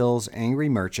Greenville's angry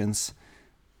merchants,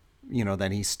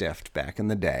 that he stiffed back in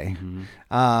the day.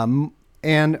 Mm-hmm.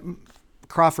 And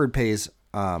Crawford pays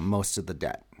most of the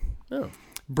debt. Oh.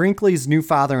 Brinkley's new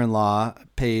father-in-law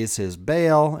pays his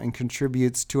bail and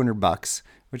contributes $200,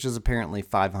 which is apparently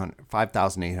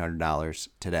 $5,800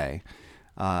 today,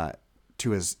 to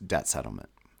his debt settlement.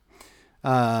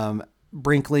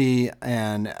 Brinkley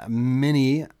and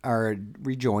Minnie are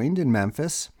rejoined in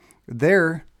Memphis.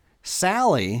 There,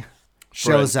 Sally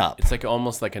shows up. It's like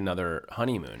almost like another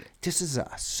honeymoon. This is a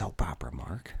soap opera,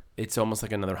 Mark. It's almost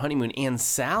like another honeymoon. And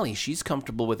Sally, she's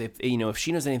comfortable with if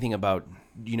she knows anything about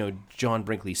John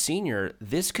Brinkley Sr.,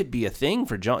 this could be a thing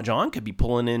for John. John could be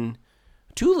pulling in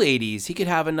two ladies. He could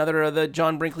have another of the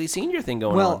John Brinkley Sr. thing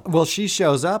going on. Well, she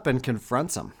shows up and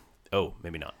confronts him. Oh,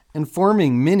 maybe not.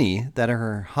 Informing Minnie that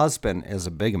her husband is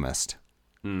a bigamist.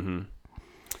 Mm-hmm.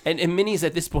 And Minnie's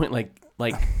at this point like.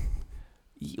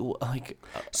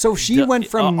 So she went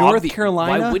from North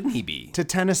Carolina. Why wouldn't he be to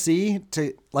Tennessee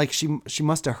to she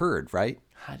must have heard, right?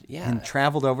 Yeah, and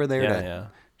traveled over there. Yeah.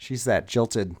 She's that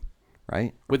jilted,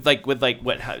 right? With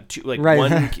what? Two, right.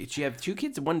 One. She had two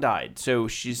kids. One died. So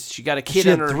she got a kid. She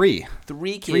had three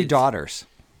kids. 3 daughters.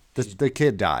 The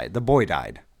kid died. The boy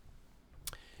died.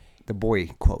 The boy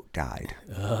quote died.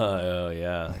 Oh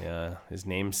yeah. His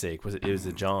namesake it was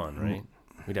a John, right?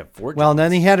 We'd have 4 Johns. Well,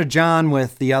 then he had a John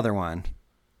with the other one.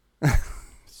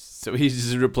 So he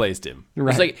just replaced him.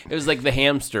 Right. It was like the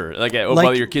hamster.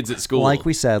 While your kid's at school. Like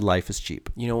we said, life is cheap.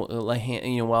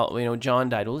 While John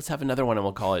died. Well, let's have another one and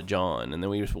we'll call it John, and then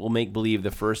we'll make believe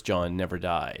the first John never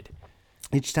died.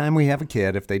 Each time we have a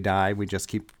kid, if they die, we just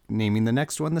keep naming the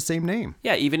next one the same name.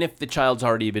 Yeah, even if the child's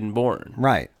already been born.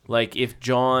 Right. Like if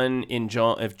John is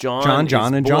and born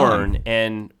John.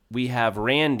 and we have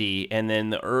Randy, and then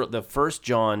the first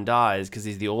John dies because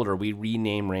he's the older, we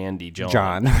rename Randy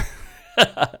John.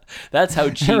 That's how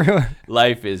cheap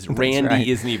life is. Randy right.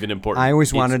 isn't even important. I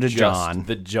always wanted it's a John.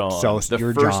 The John. So the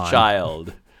you're first John.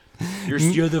 child.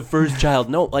 You're the first child.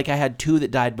 No, like I had 2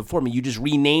 that died before me. You just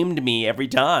renamed me every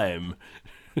time.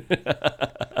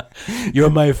 You're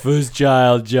my first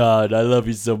child, John. I love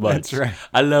you so much. That's right.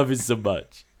 I love you so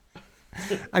much.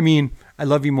 I mean, I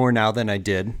love you more now than I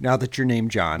did, now that you're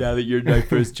named John. Now that you're my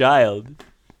first child.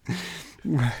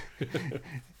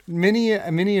 Minnie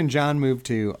and John move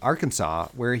to Arkansas,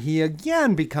 where he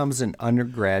again becomes an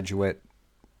undergraduate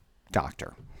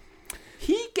doctor.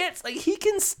 He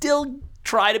can still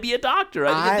try to be a doctor.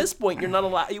 I think at this point, you're not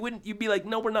allowed. You'd be like,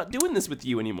 no, we're not doing this with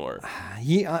you anymore.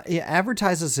 He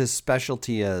advertises his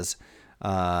specialty as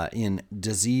in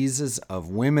diseases of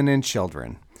women and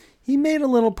children. He made a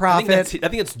little profit. I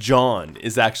think it's John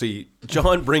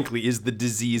Brinkley is the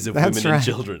disease of women and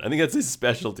children. I think that's his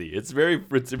specialty. It's very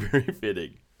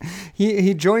fitting.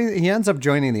 He ends up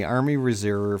joining the Army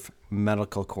Reserve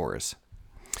Medical Corps.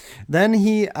 Then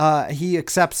he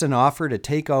accepts an offer to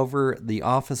take over the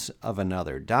office of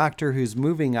another doctor who's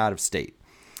moving out of state.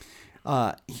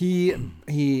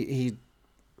 He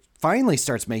finally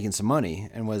starts making some money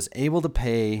and was able to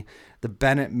pay the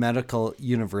Bennett Medical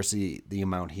University the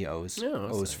amount he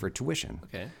owes for tuition.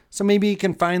 Okay. So maybe he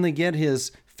can finally get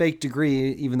his fake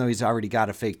degree, even though he's already got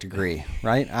a fake degree,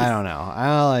 right? I don't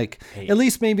know. At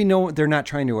least maybe they're not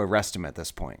trying to arrest him at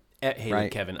this point. Hey,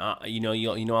 right? Kevin, I'll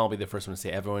be the first one to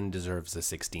say everyone deserves a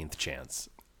 16th chance.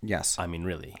 Yes. I mean,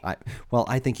 really.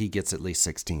 I think he gets at least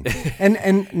 16. And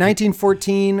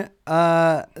 1914,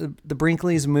 the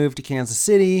Brinkleys moved to Kansas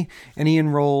City, and he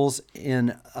enrolls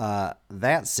in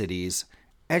that city's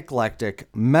eclectic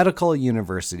medical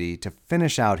university to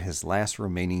finish out his last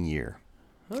remaining year.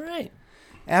 All right.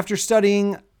 After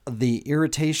studying the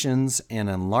irritations and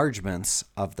enlargements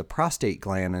of the prostate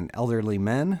gland in elderly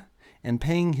men and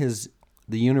paying the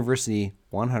university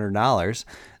 $100,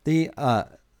 the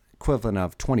equivalent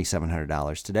of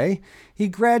 $2,700 today, he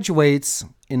graduates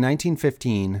in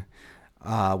 1915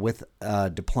 with a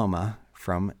diploma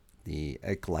from the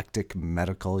Eclectic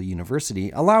Medical University,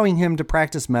 allowing him to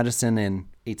practice medicine in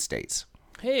 8 states.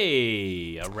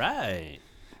 Hey, all right.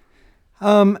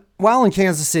 While in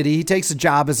Kansas City, he takes a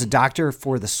job as a doctor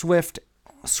for the Swift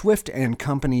and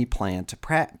Company plant,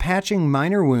 patching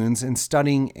minor wounds and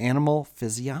studying animal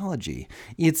physiology.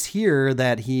 It's here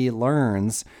that he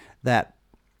learns that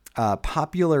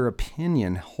popular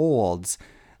opinion holds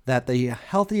that the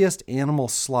healthiest animal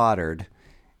slaughtered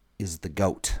is the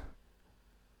goat,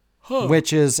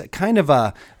 which is kind of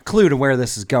a clue to where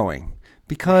this is going.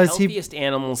 Because healthiest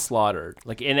animal slaughtered,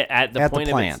 like at the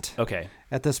plant. Okay,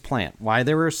 at this plant. Why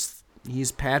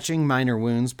he's patching minor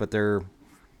wounds, but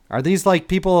are these like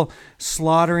people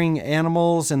slaughtering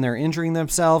animals and they're injuring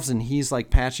themselves, and he's like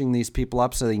patching these people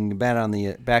up so they can get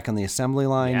back on the assembly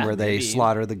line where they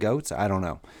slaughter the goats? I don't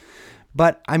know.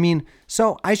 But I mean,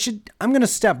 so I'm going to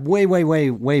step way, way,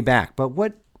 way, way back. But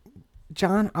what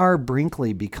John R.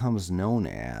 Brinkley becomes known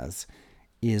as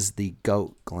is the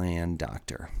goat gland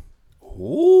doctor.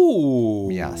 Ooh.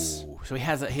 Yes. So he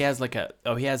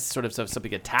has sort of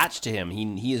something attached to him.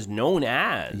 He is known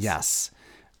as. Yes.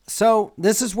 So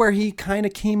this is where he kind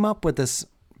of came up with this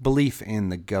belief in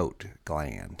the goat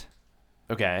gland.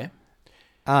 Okay.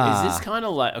 Is this kind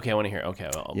of like... Okay, I want to hear... Okay,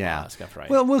 well, I'll ask after I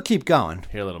Well, we'll keep going.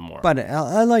 hear a little more. But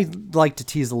I like to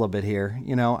tease a little bit here.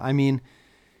 You know, I mean,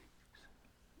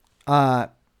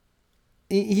 but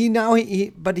he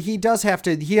does have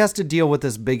to. He has to deal with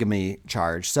this bigamy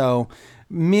charge. So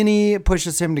Minnie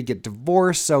pushes him to get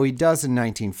divorced. So he does in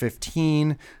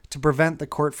 1915 to prevent the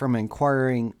court from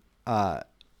inquiring to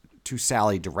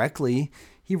Sally directly.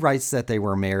 He writes that they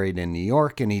were married in New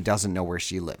York and he doesn't know where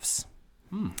she lives.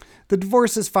 The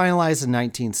divorce is finalized in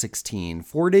 1916.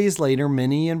 4 days later,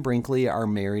 Minnie and Brinkley are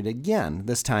married again,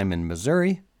 this time in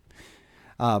Missouri.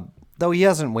 Though he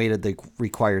hasn't waited the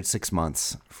required 6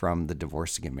 months from the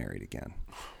divorce to get married again.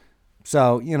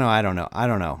 So, you know, I don't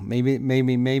know.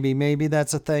 Maybe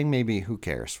that's a thing. Maybe who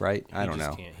cares, right? I don't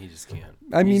know. He just can't.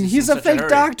 I mean, he's a fake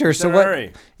doctor. So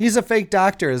what? He's a fake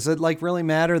doctor. Does it like really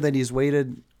matter that he's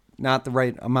waited not the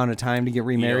right amount of time to get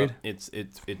remarried? You know,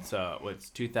 it's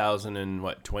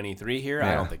 2023 here.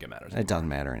 Yeah. I don't think it matters anymore. It doesn't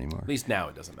matter anymore. At least now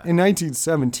it doesn't matter. In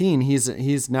 1917,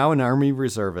 he's now an Army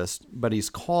reservist, but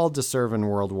he's called to serve in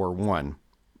World War I.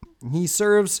 He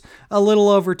serves a little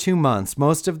over 2 months.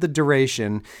 Most of the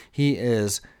duration, he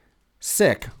is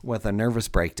sick with a nervous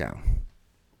breakdown.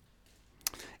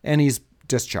 And he's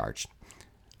discharged.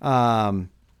 That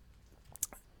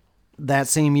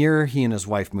same year, he and his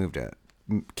wife moved to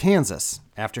Kansas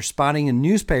after spotting a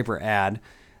newspaper ad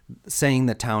saying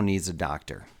the town needs a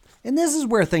doctor. And this is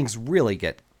where things really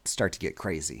start to get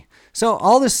crazy. So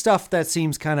all this stuff that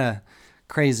seems kind of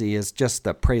crazy is just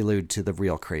the prelude to the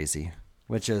real crazy,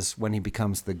 which is when he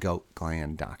becomes the goat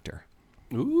gland doctor.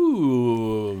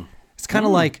 Ooh. It's kind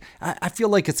of like, I feel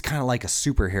like it's kind of like a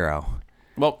superhero.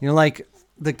 Well, you know, like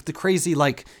the crazy,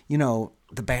 like, you know,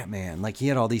 the Batman. Like he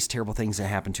had all these terrible things that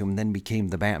happened to him and then became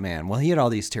the Batman. Well, he had all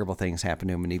these terrible things happen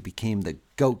to him and he became the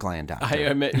goat gland doctor. I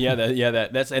admit,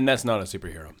 that's not a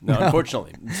superhero. No,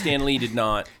 unfortunately. Stan Lee did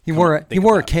not. He wore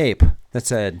a cape that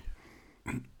said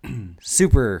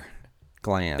super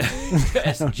gland.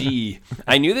 SG.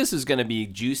 I knew this was going to be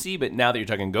juicy, but now that you're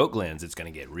talking goat glands, it's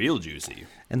going to get real juicy.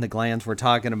 And the glands we're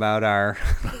talking about are...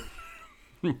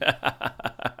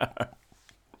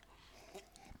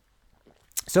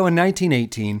 So in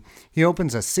 1918, he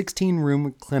opens a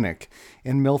 16-room clinic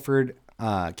in Milford,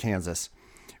 Kansas,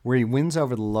 where he wins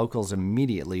over the locals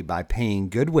immediately by paying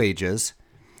good wages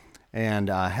and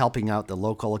helping out the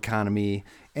local economy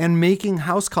and making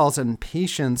house calls on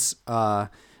patients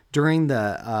during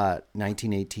the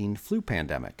 1918 flu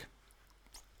pandemic.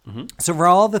 Mm-hmm. So for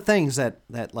all the things that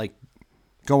like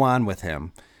go on with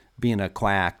him, being a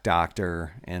quack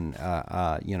doctor and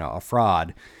a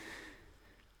fraud,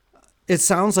 it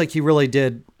sounds like he really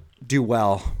did do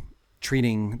well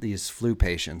treating these flu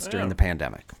patients during the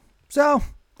pandemic. So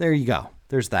there you go.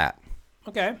 There's that.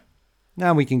 Okay.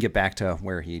 Now we can get back to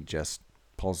where he just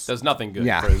does nothing good.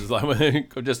 Yeah. For his life.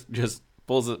 just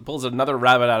pulls another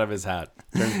rabbit out of his hat.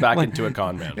 Turns back into a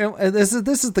con man. You know, this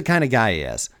is the kind of guy he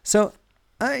is. So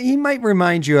he might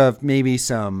remind you of maybe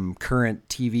some current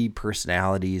TV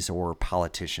personalities or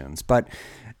politicians, but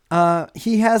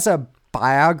he has a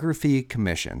biography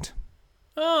commissioned.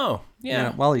 Oh,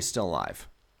 yeah. While he's still alive.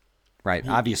 Right,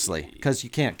 obviously, because you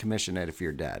can't commission it if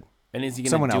you're dead. And is he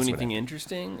going to do anything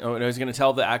interesting? Or is he going to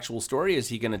tell the actual story? Is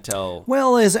he going to tell...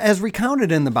 Well, as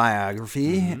recounted in the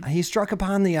biography, he struck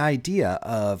upon the idea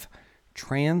of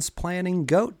transplanting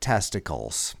goat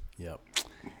testicles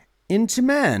into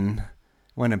men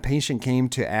when a patient came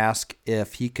to ask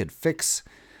if he could fix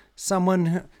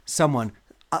someone,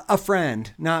 a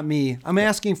friend, not me. I'm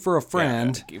asking for a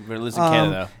friend. Yeah, we live in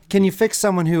Canada. Can you fix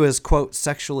someone who is, quote,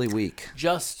 sexually weak?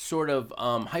 Just sort of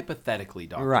hypothetically,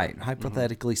 doctor. Right.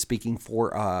 Hypothetically speaking, for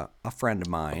a friend of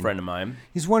mine.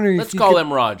 He's wondering Let's call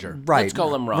him Roger. Right. Let's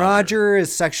call him Roger. Roger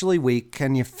is sexually weak.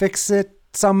 Can you fix it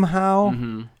somehow?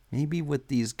 Mm-hmm. Maybe with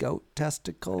these goat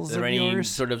testicles of yours?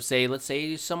 Sort of let's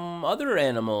say some other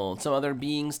animal, some other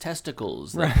being's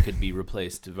testicles that could be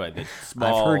replaced by the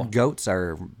small... I've heard goats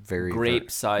are very...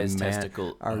 grape-sized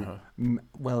testicle.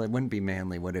 Well, it wouldn't be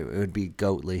manly, would it? It would be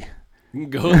goatly.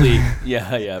 Goatly.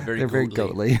 Yeah, very They're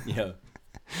goatly. very goatly.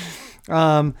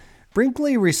 Yeah.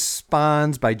 Brinkley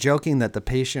responds by joking that the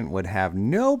patient would have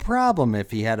no problem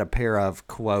if he had a pair of,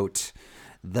 quote,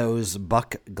 those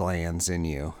buck glands in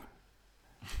you.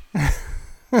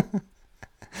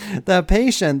 The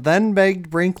patient then begged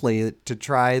Brinkley to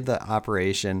try the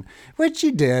operation, which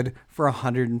he did for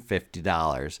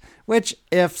 $150, which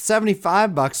if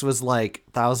 $75 was like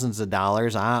thousands of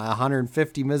dollars,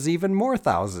 $150 was even more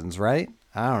thousands, right?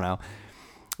 I don't know.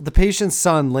 The patient's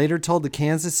son later told the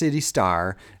Kansas City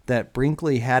Star that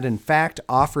Brinkley had in fact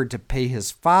offered to pay his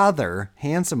father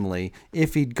handsomely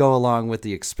if he'd go along with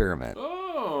the experiment.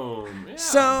 Oh, yeah.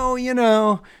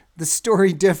 So, the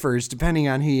story differs depending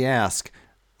on who you ask,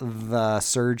 the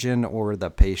surgeon or the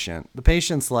patient. The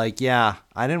patient's like, yeah,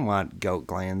 I didn't want goat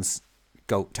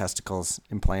testicles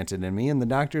implanted in me. And the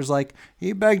doctor's like,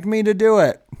 he begged me to do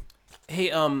it.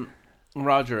 Hey,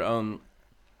 Roger,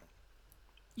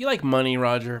 you like money,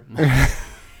 Roger?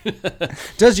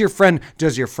 Does your friend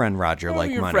Roger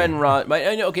like your money? Friend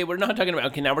okay, we're not talking about.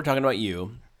 Okay, now we're talking about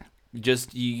you.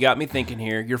 You got me thinking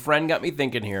here. Your friend got me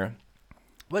thinking here.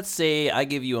 Let's say I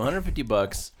give you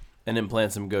 $150 and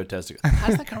implant some goat testicles.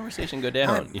 How's that conversation go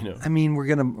down? I mean, we're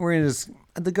gonna just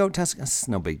the goat testicles. It's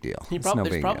no big deal.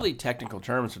 There's probably technical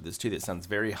terms for this too that sounds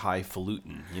very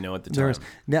highfalutin. At the time.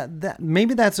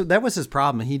 Maybe that was his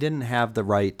problem. He didn't have the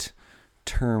right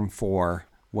term for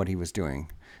what he was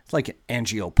doing. It's like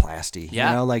angioplasty.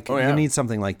 Yeah. You need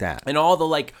something like that. And all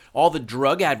the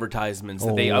drug advertisements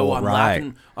that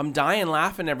laughing. I'm dying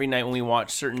laughing every night when we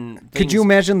watch certain things. Could you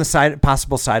imagine the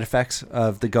possible side effects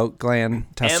of the goat gland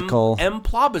testicle?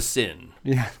 Amplobicin.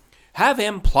 Yeah. Have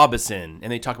amplobicin. And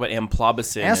they talk about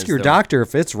amplobicin. Ask your doctor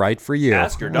if it's right for you.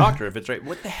 Ask your doctor if it's right.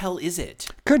 What the hell is it?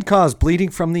 Could cause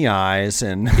bleeding from the eyes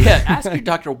and Yeah, ask your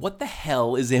doctor, what the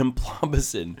hell is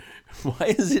amplobicin?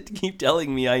 Why does it keep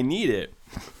telling me I need it?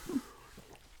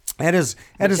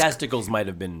 Testicles might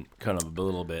have been kind of a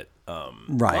little bit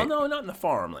right. Well, no, not in the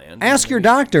farmland. Ask your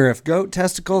doctor if goat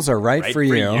testicles are right for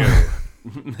you.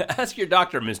 Ask your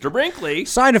doctor, Mr. Brinkley.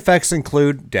 Side effects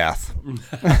include death.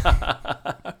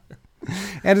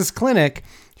 At his clinic,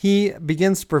 he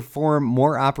begins to perform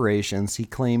more operations he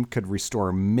claimed could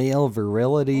restore male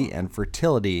virility and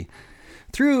fertility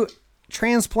through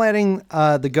transplanting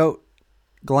the goat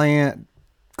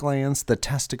glands, the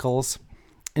testicles,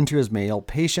 into his male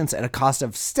patients at a cost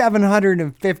of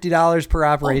 $750 per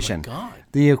operation. Oh my God.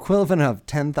 The equivalent of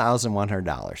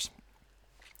 $10,100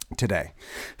 today.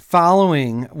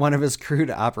 Following one of his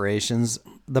crude operations,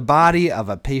 the body of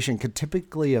a patient could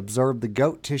typically absorb the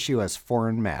goat tissue as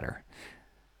foreign matter.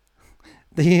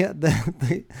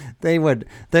 The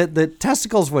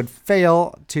testicles would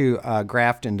fail to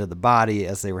graft into the body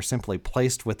as they were simply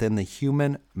placed within the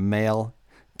human male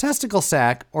testicle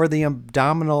sac or the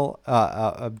abdomen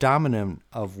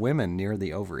of women near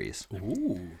the ovaries.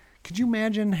 Ooh. Could you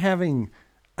imagine having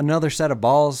another set of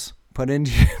balls put into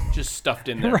you? Just stuffed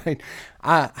in there. Right.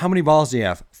 How many balls do you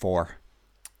have? 4.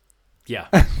 Yeah.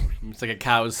 It's like a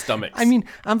cow's stomach. I mean,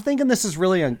 I'm thinking this is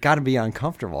really got to be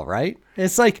uncomfortable, right?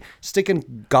 It's like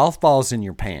sticking golf balls in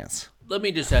your pants. Let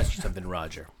me just ask you something,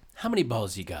 Roger. How many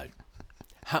balls you got?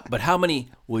 But how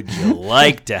many would you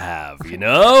like to have,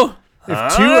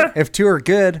 If two are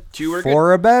good,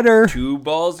 4 are better. 2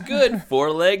 balls good,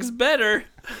 4 legs better.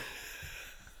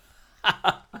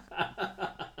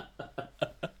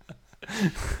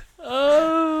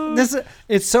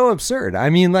 It's so absurd. I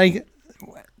mean, the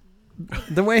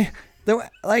way,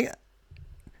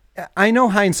 I know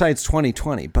hindsight's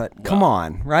 20/20, but come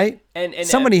on, right? And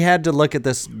somebody had to look at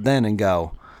this then and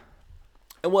go.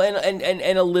 Well,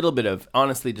 and a little bit of,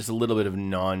 honestly, just a little bit of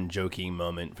non-joking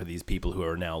moment for these people who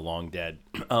are now long dead.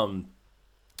 And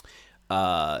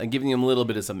giving them a little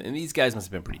bit of something. And these guys must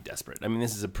have been pretty desperate. I mean,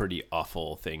 this is a pretty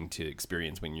awful thing to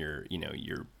experience when your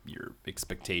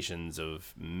expectations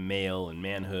of male and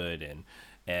manhood and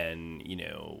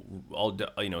all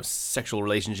sexual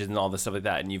relationships and all this stuff like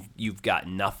that, and you've got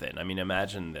nothing. I mean,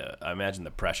 imagine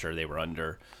the pressure they were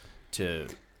under to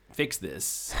fix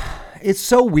this. It's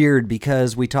so weird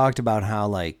because we talked about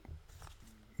how it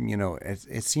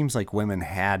seems like women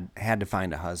had to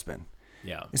find a husband.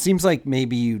 Yeah. It seems like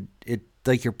maybe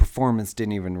your performance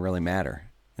didn't even really matter,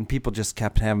 and people just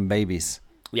kept having babies.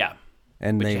 Yeah.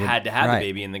 And but they you had to have right. the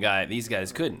baby, and these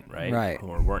guys couldn't, right? Right.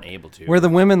 Or weren't able to. Where the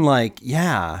women you're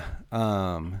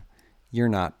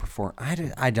not perform.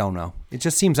 I don't know. It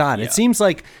just seems odd. Yeah. It seems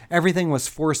like everything was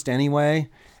forced anyway,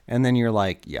 and then you're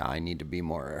like, yeah, I need to be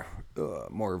more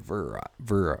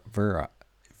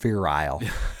virile.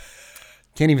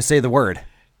 Can't even say the word.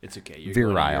 It's okay. You're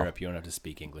virile. going to Europe. You don't have to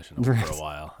speak English for a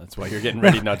while. That's why you're getting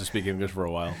ready not to speak English for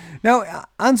a while. Now,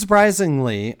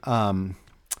 unsurprisingly,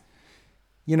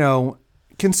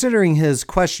 considering his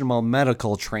questionable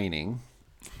medical training,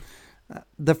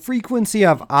 the frequency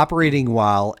of operating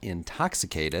while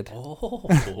intoxicated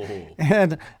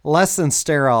and less than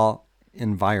sterile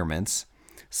environments,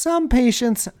 some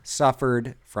patients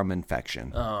suffered from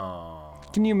infection. Oh.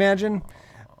 Can you imagine?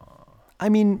 I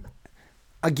mean,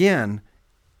 again,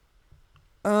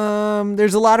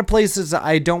 there's a lot of places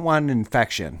I don't want an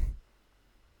infection.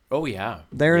 Oh yeah.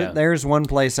 There's one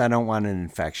place I don't want an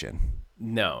infection.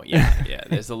 No, yeah.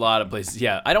 There's a lot of places.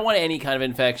 Yeah, I don't want any kind of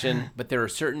infection, but there are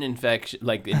certain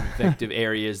infective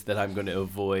areas that I'm going to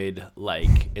avoid,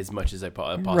 like as much as I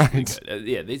possibly could.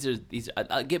 Yeah, these are.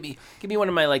 Give me one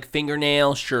of my like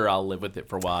fingernails. Sure, I'll live with it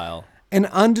for a while. An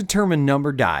undetermined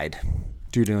number died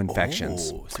due to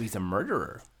infections. Oh, so he's a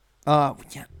murderer.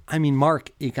 Yeah. I mean,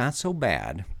 Mark, it got so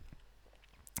bad.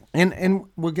 And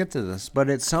we'll get to this,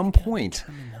 but at some point,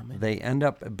 they end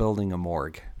up building a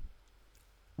morgue.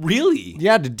 Really?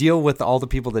 Yeah, to deal with all the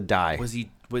people that die. Was it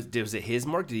his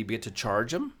morgue? Did he get to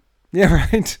charge him? Yeah,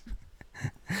 right.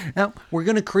 Now, we're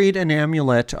going to create an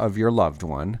amulet of your loved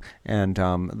one, and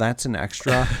that's an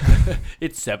extra.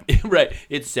 It's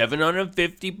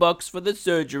 $750 for the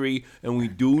surgery, and we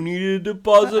do need a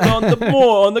deposit on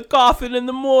the coffin and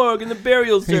the morgue and the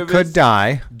burial service. He could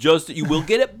die. Just you will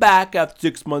get it back after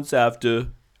 6 months after.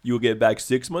 You will get it back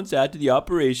 6 months after the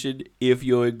operation if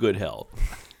you're in good health.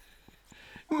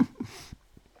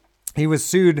 He was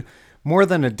sued more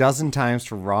than a dozen times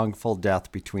for wrongful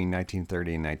death between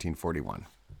 1930 and 1941.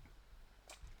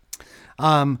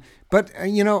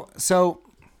 So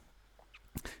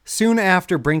soon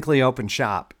after Brinkley opened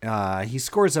shop, he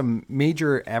scores a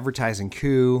major advertising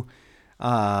coup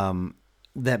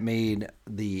that made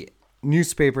the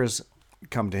newspapers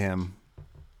come to him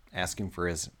asking for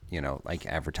his,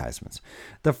 advertisements.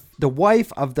 The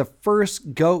wife of the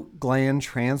first goat gland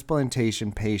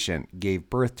transplantation patient gave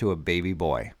birth to a baby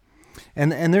boy.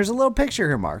 And there's a little picture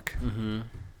here, Mark. Mm-hmm.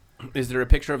 Is there a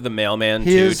picture of the mailman,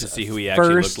 too, to see who he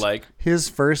actually looked like? His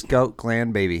first goat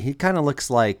gland baby. He kind of looks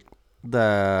like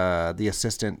the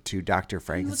assistant to Dr.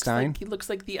 Frankenstein. He looks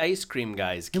like the ice cream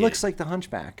guy's kid. He looks like the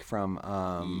hunchback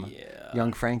from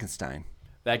Young Frankenstein.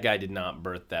 That guy did not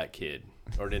birth that kid,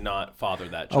 or did not father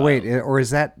that child. Oh, wait, or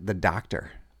is that the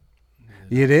doctor?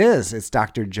 It is. It's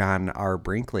Dr. John R.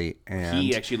 Brinkley. And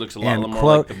he actually looks a lot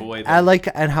more like the boy. I like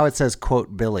and how it says,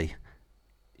 quote, Billy.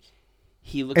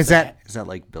 He looks. Is that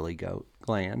like Billy Goat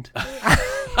Gland?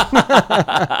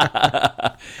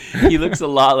 He looks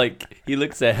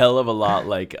a hell of a lot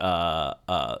like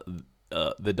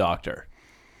the doctor.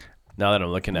 Now that I'm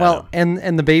looking at him.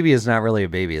 And the baby is not really a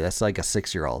baby. That's like a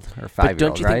 6-year-old or 5-year-old, right? But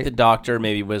don't you think the doctor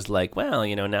maybe was like, well,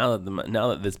 now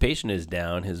that this patient is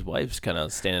down, his wife's kind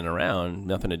of standing around,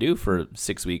 nothing to do for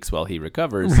 6 weeks while he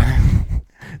recovers.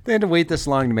 They had to wait this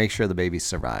long to make sure the baby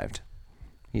survived.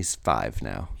 He's 5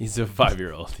 now. He's a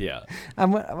 5-year-old, yeah.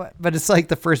 But it's like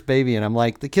the first baby, and I'm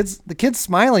like, the kid's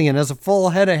smiling and has a full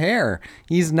head of hair.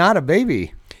 He's not a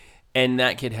baby. And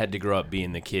that kid had to grow up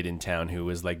being the kid in town who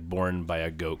was like born by a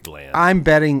goat gland. I'm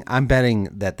betting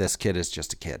that this kid is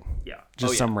just a kid. Yeah.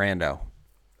 Just some rando.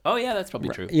 Oh yeah, that's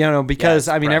probably true. Because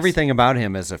everything about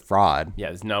him is a fraud. Yeah,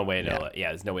 there's no way to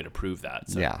there's no way to prove that.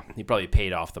 So yeah. He probably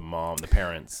paid off the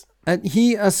parents. And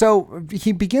he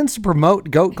begins to promote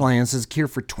goat glands as a cure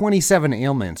for 27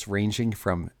 ailments ranging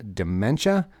from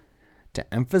dementia to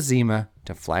emphysema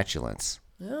to flatulence.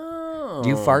 Oh. Do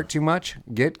you fart too much?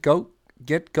 Get goat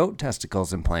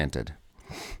testicles implanted.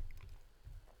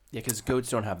 Yeah, because goats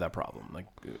don't have that problem. Like,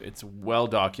 it's well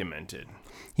documented.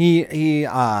 He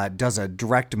does a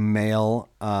direct mail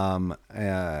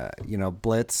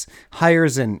blitz,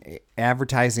 hires an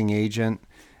advertising agent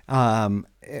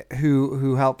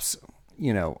who helps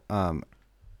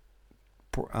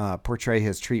portray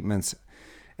his treatments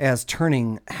as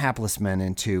turning hapless men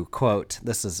into, quote,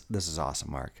 this is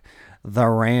awesome, Mark, the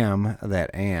ram that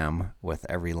am with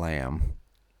every lamb.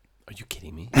 Are you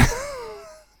kidding me?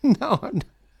 No.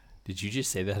 Did you just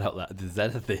say that out loud? Is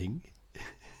that a thing?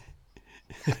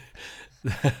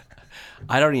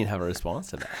 I don't even have a response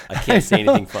to that. I can't say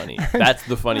anything funny. That's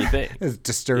the funny thing. It's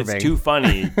disturbing. It's too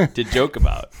funny to joke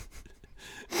about.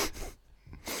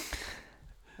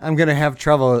 I'm going to have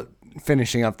trouble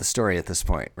finishing up the story at this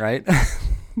point, right?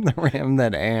 The ram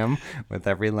that am with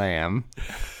every lamb.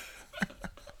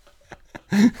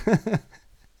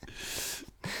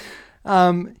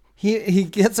 He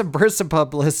gets a burst of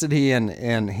publicity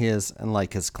and his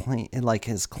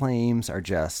claims are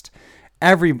just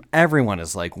everyone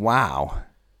is like, wow,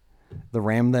 the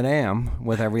ram that am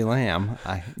with every lamb.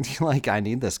 I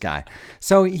need this guy.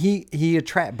 So he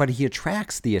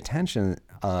attracts the attention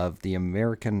of the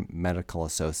American Medical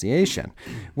Association,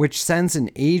 which sends an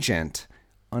agent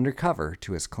undercover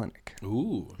to his clinic.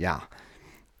 Ooh. Yeah.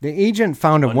 The agent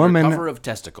found a woman. Undercover of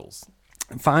testicles.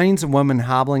 Finds a woman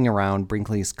hobbling around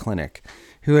Brinkley's clinic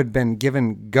who had been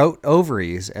given goat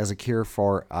ovaries as a cure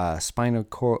for a spinal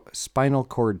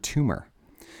cord tumor.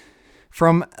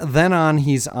 From then on,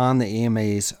 he's on the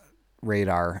AMA's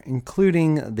radar,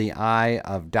 including the eye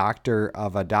of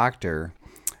a doctor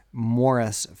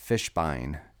Morris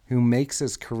Fishbein, who makes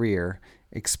his career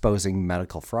exposing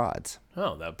medical frauds.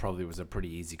 Oh, that probably was a pretty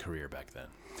easy career back then.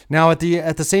 Now, at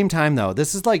the same time, though,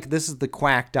 this is the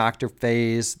quack doctor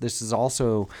phase. This is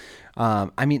also,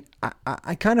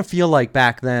 I kind of feel like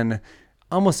back then,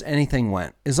 almost anything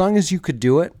went. As long as you could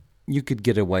do it, you could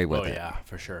get away with it. Oh yeah,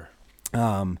 for sure.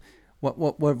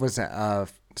 What was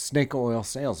that? Snake oil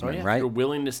salesman, right? If you're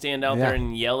willing to stand out there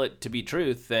and yell it to be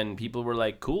truth, then people were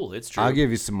like, "Cool, it's true." I'll give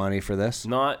you some money for this.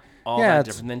 Not all that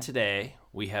different than today.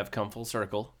 We have come full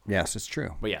circle. Yes, it's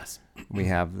true. But yes, we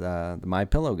have the My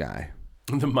Pillow guy.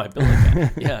 The My Pillow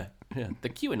guy. Yeah. The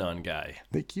QAnon guy.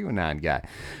 The QAnon guy.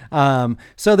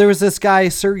 So there was this guy,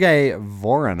 Sergei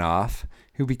Voronov,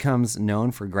 who becomes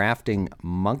known for grafting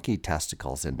monkey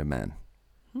testicles into men.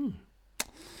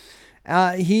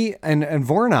 He and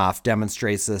Voronov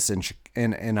demonstrates this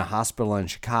in a hospital in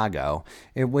Chicago,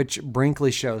 in which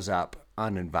Brinkley shows up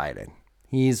uninvited.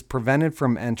 He's prevented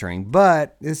from entering,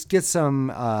 but this gets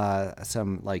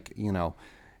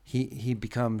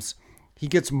he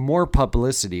gets more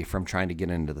publicity from trying to get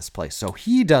into this place. So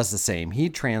he does the same. He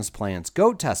transplants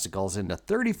goat testicles into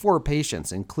 34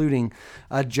 patients, including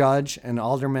a judge, an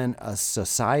alderman, a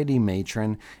society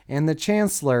matron, and the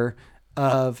chancellor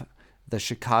of the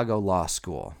Chicago Law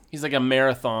School. He's like a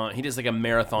marathon. He does like a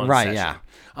marathon right, session. Yeah.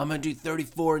 I'm going to do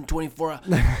 34 and 24.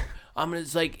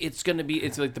 It's like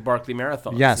the Barkley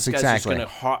Marathon. Yes, exactly.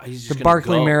 The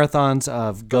Barkley Marathons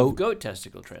of goat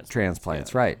testicle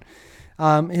transplants, right.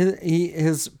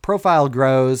 His profile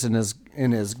grows, and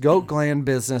his goat gland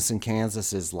business in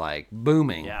Kansas is like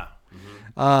booming. Yeah.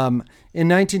 In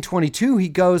 1922, he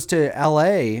goes to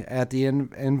L.A. at the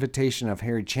invitation of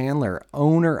Harry Chandler,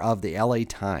 owner of the L.A.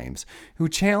 Times, who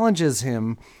challenges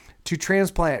him to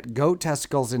transplant goat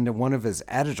testicles into one of his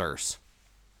editors.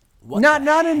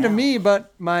 Not into me,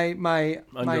 but my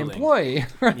employee,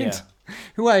 right? Yeah.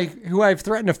 Who I've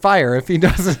threatened to fire if he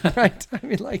doesn't. Right? I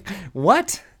mean, like,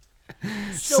 what?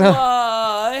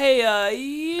 Hey,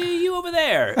 you over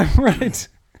there, right?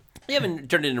 You haven't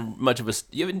turned into much of a.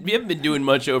 You haven't been doing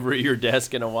much over at your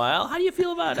desk in a while. How do you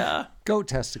feel about goat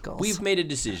testicles? We've made a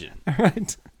decision.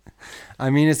 Right. I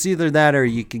mean, it's either that or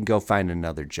you can go find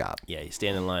another job. Yeah, you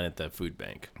stand in line at the food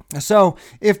bank. So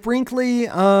if Brinkley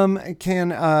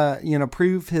can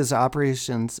prove his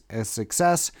operations a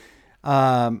success,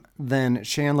 then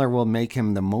Chandler will make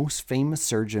him the most famous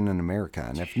surgeon in America,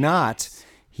 and if not,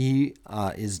 he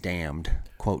is damned.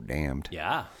 Quote, damned.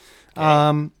 Yeah.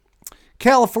 Okay.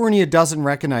 California doesn't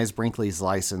recognize Brinkley's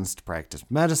license to practice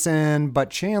medicine, but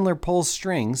Chandler pulls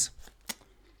strings.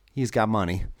 He's got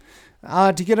money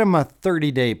to get him a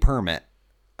 30-day permit.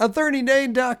 A 30-day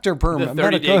doctor permit. The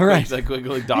 30-day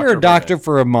doctor You're a doctor permit.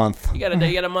 For a month. You got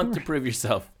a month to prove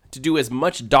yourself. To do as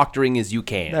much doctoring as you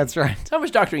can. That's right. How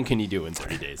much doctoring can you do in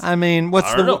 30 days? I mean,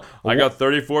 I don't know. I got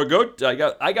 34 goat.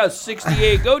 I got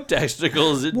 68 goat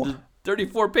testicles in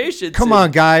 34 patients. Come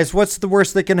on, guys. What's the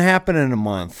worst that can happen in a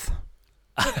month?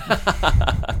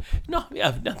 No,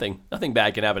 yeah, nothing. Nothing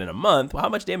bad can happen in a month. Well, how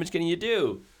much damage can you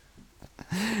do?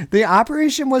 The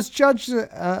operation was judged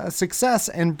a success,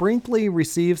 and Brinkley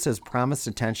receives his promised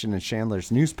attention in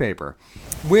Chandler's newspaper,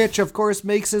 which, of course,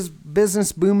 makes his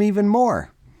business boom even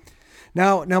more.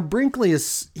 Now Brinkley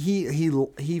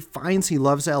he finds he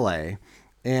loves L.A.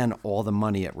 and all the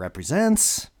money it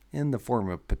represents in the form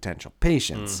of potential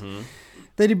patients. Mm-hmm.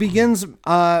 That he begins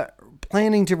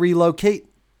planning to relocate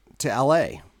to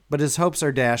L.A., but his hopes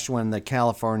are dashed when the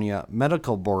California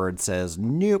Medical Board says,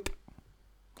 "Nope,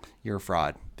 you're a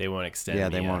fraud." They won't extend. Yeah,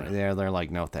 they won't. They're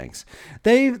like, no thanks.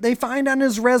 They find on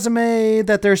his resume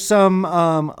that there's some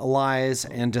lies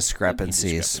and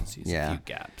discrepancies. Yeah, a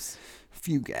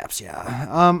few gaps.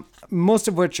 Yeah. Most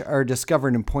of which are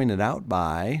discovered and pointed out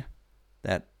by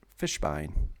that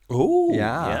Fishbein. Oh,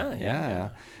 yeah.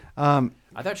 I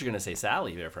thought you were going to say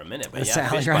Sally there for a minute, but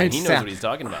Sally, Fishbein, right? He knows what he's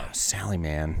talking about. Sally,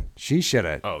 man, she should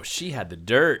have. Oh, she had the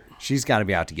dirt. She's got to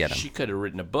be out to get him. She could have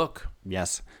written a book.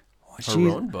 Yes. Her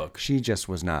own book. She just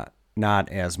was not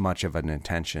as much of an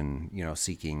attention,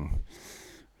 seeking.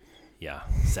 Yeah,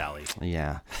 Sally.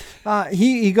 Yeah,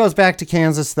 he goes back to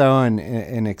Kansas though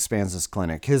and expands his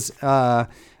clinic. His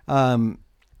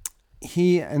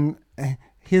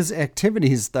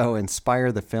activities though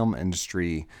inspire the film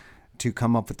industry to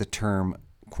come up with the term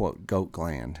quote goat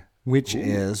gland, which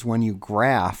is when you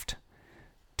graft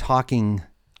talking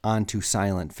onto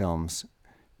silent films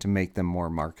to make them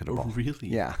more marketable. Oh, really?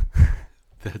 Yeah.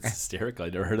 That's hysterical. I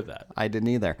never heard of that. I didn't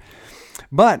either.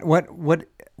 But what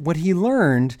he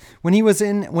learned when he was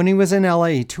in LA,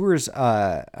 he tours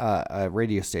a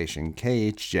radio station,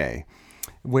 KHJ,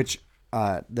 which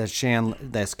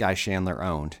this guy Chandler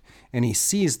owned, and he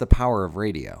sees the power of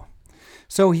radio.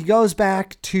 So he goes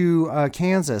back to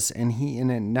Kansas, and in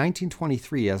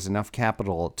 1923 has enough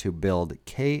capital to build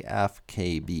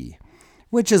KFKB,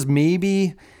 which is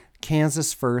maybe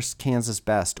Kansas First, Kansas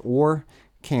Best, or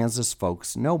Kansas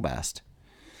Folks Know Best.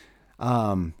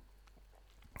 The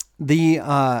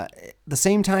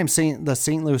same time, the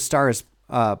St. Louis Star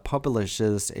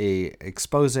publishes a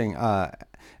expose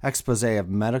of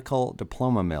medical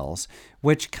diploma mills,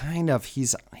 which kind of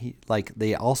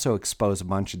they also expose a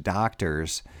bunch of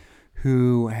doctors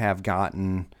who have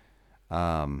gotten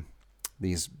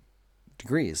these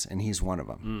degrees, and he's one of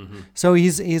them. Mm-hmm. So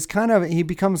he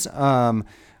becomes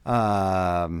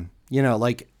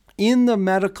like in the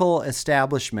medical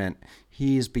establishment,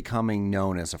 he's becoming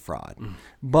known as a fraud,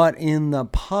 but in the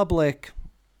public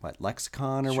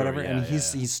lexicon or whatever, and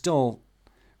he's still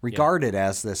regarded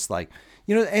as this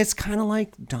it's kind of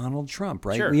like Donald Trump,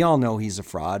 right? Sure. We all know he's a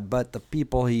fraud, but the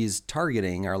people he's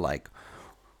targeting are like,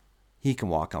 he can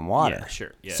walk on water. Yeah,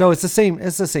 sure. Yeah. So it's the same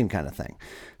kind of thing.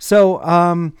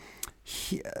 So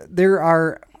there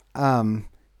are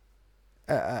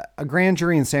a grand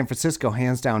jury in San Francisco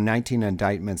hands down 19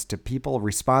 indictments to people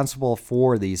responsible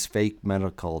for these fake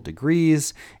medical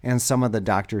degrees and some of the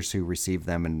doctors who received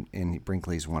them, and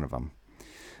Brinkley's one of them.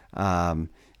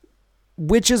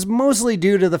 Which is mostly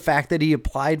due to the fact that he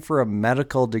applied for a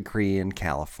medical degree in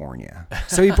California.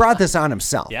 So he brought this on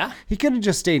himself. Yeah. He could have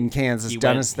just stayed in Kansas,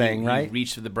 done his thing, right? He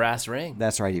reached for the brass ring.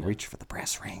 That's right. He reached for the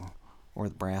brass ring or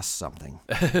the brass something.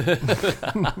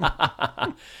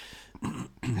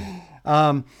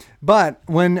 But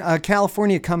when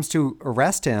California comes to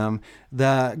arrest him,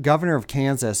 the governor of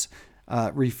Kansas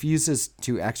refuses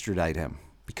to extradite him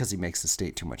because he makes the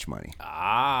state too much money.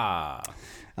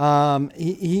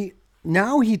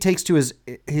 He takes to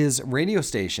his radio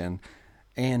station,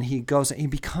 and he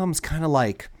becomes kind of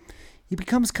like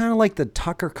the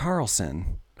Tucker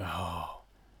Carlson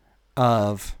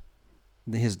of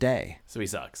his day. So he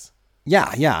sucks.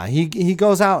 Yeah. He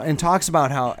goes out and talks about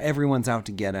how everyone's out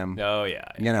to get him. Oh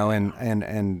yeah.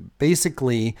 And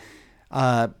basically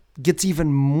gets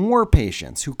even more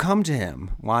patients who come to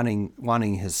him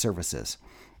wanting his services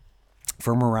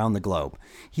from around the globe.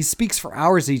 He speaks for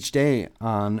hours each day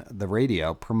on the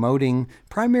radio,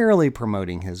 primarily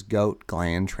promoting his goat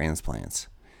gland transplants.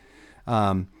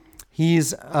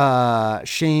 He's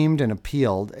shamed and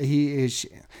appealed.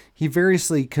 He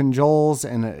variously cajoles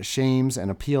and shames and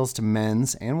appeals to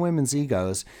men's and women's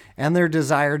egos and their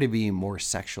desire to be more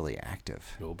sexually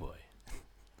active. Oh boy.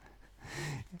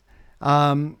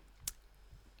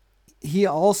 He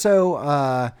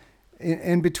also,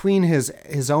 in between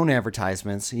his own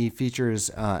advertisements, he features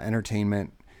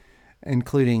entertainment,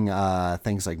 including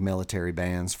things like military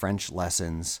bands, French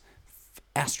lessons,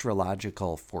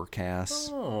 astrological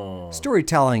forecasts,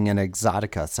 storytelling, and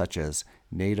exotica such as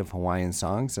native Hawaiian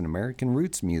songs and American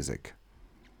roots music.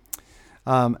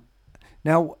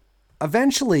 Now,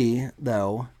 eventually,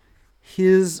 though,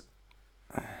 his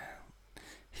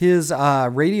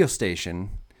radio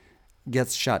station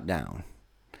gets shut down.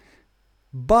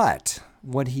 But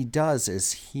what he does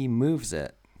is he moves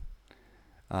it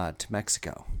to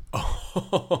Mexico.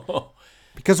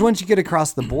 Because once you get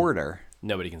across the border,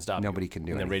 nobody can stop. Nobody can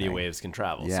do anything. And the radio waves can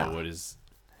travel. Yeah. So what is?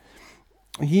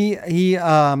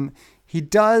 He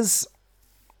does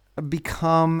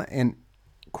become an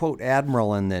quote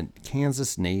admiral in the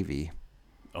Kansas Navy.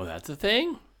 Oh, that's a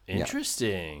thing?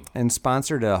 Interesting. Yeah. And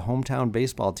sponsored a hometown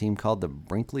baseball team called the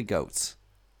Brinkley Goats.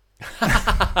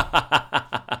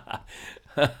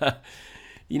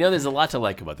 There's a lot to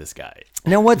like about this guy.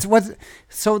 Now,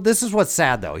 so this is what's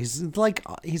sad though. He's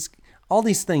all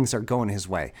these things are going his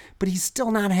way, but he's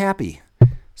still not happy.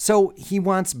 So he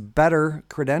wants better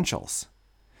credentials.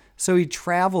 So he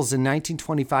travels in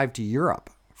 1925 to Europe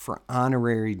for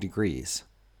honorary degrees.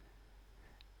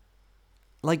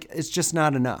 It's just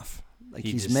not enough.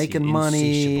 He's making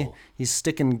money. Insatiable. He's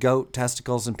sticking goat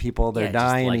testicles in people. They're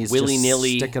dying. He's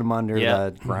willy-nilly. just sticking them under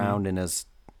the ground in his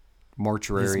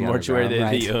mortuary. His mortuary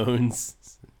that he owns.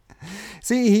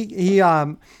 See,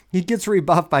 he gets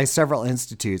rebuffed by several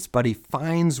institutes, but he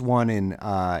finds one in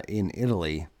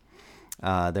Italy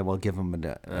that will give him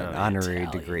an honorary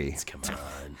degree. Come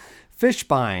on.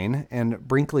 Fishbein and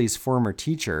Brinkley's former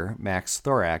teacher, Max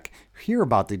Thorak, hear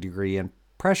about the degree and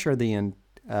pressure the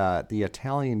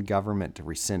Italian government to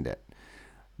rescind it.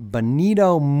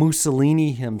 Benito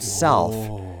Mussolini himself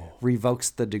revokes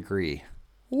the degree.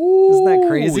 Isn't that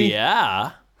crazy?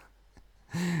 Yeah.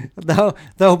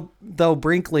 Though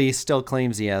Brinkley still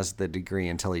claims he has the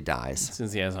degree when he dies.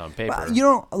 Since he has it on paper. But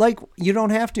you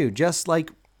don't have to. Just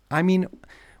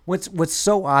when What's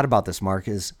so odd about this, Mark,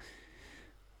 is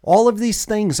all of these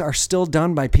things are still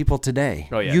done by people today.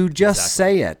 Oh, yeah, you just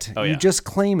say it. Oh, you yeah. just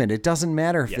claim it. It doesn't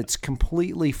matter if it's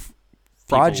completely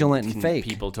fraudulent and fake.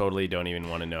 People totally don't even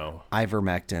want to know.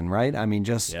 Ivermectin, right? I mean,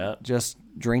 just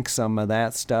drink some of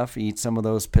that stuff, eat some of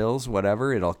those pills,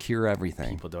 whatever. It'll cure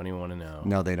everything. People don't even want to know.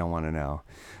 No, they don't want to know.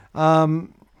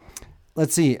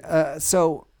 Let's see.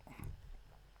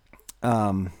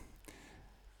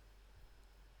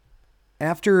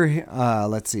 After,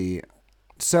 let's see.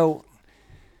 So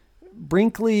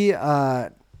Brinkley,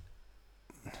 or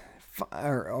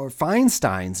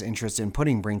Feinstein's interest in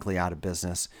putting Brinkley out of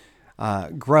business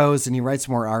grows, and he writes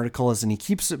more articles, and he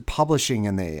keeps publishing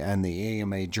in the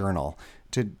AMA Journal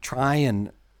to try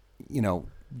and,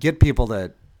 get people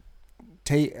to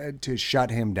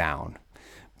shut him down.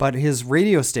 But his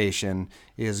radio station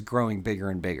is growing bigger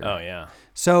and bigger. Oh, yeah.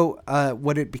 So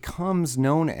what it becomes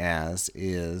known as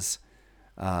is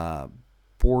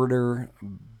border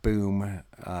boom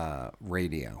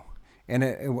radio,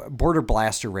 and border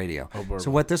blaster radio.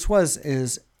 So what this was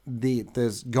is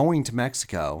this going to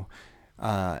Mexico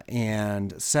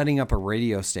and setting up a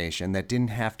radio station that didn't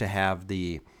have to have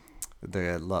the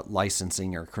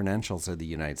licensing or credentials of the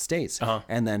United States,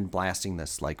 and then blasting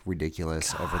this like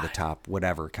ridiculous, over the top,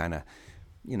 whatever kind of,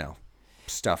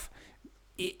 stuff.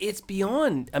 It's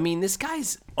beyond. I mean, this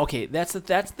guy's okay. That's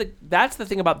the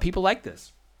thing about people like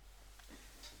this.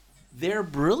 They're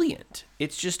brilliant.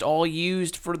 It's just all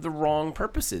used for the wrong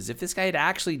purposes. If this guy had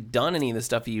actually done any of the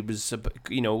stuff he was,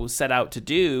 set out to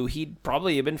do, he'd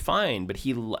probably have been fine. But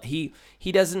he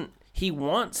doesn't. He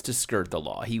wants to skirt the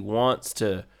law. He wants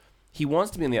to be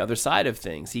on the other side of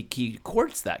things. He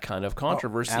courts that kind of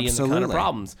controversy and the kind of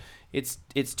problems. It's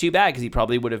too bad, because he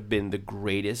probably would have been the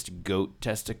greatest goat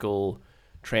testicle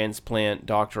transplant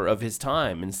doctor of his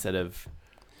time instead of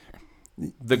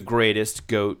the greatest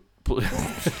goat.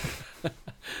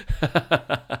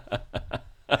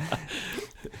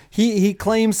 He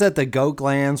claims that the goat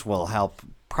glands will help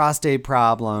prostate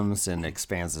problems and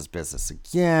expands his business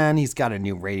again. He's got a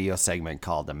new radio segment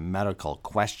called the Medical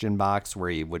Question Box, where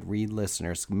he would read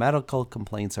listeners' medical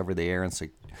complaints over the air and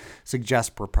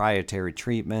suggest proprietary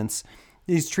treatments.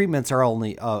 These treatments are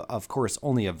only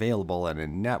available at a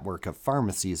network of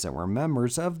pharmacies that were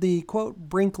members of the, quote,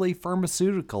 Brinkley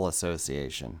Pharmaceutical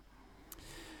Association.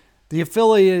 The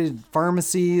affiliated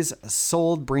pharmacies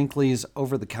sold Brinkley's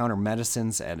over-the-counter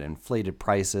medicines at inflated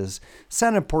prices,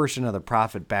 sent a portion of the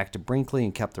profit back to Brinkley,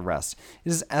 and kept the rest.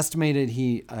 It is estimated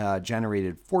he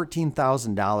generated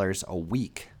 $14,000 a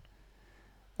week,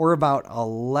 or about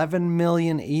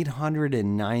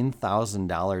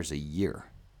 $11,809,000 a year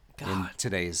in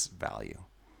today's value.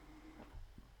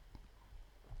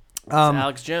 It's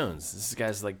Alex Jones. This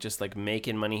guy's just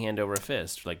making money hand over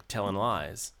fist, like telling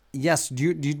lies. Yes.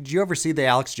 Did you ever see the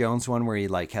Alex Jones one where he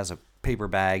has a paper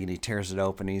bag and he tears it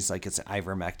open and he's like, it's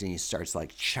ivermectin, and he starts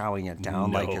chowing it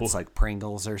down like it's like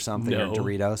Pringles or something or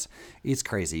Doritos? It's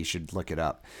crazy. You should look it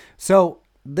up. So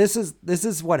this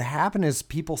is what happened is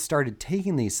people started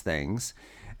taking these things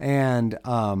and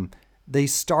they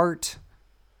start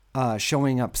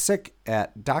showing up sick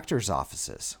at doctor's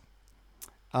offices.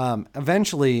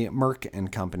 Eventually Merck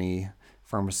and Company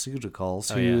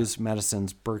Pharmaceuticals, whose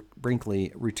medicines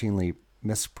Brinkley routinely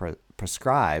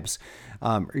misprescribes,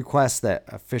 requests that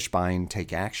Fishbein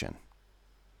take action.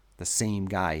 The same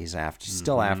guy he's after,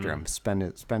 still after him, spend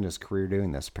his career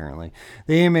doing this, apparently.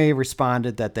 The AMA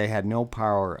responded that they had no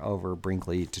power over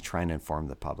Brinkley to try and inform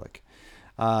the public.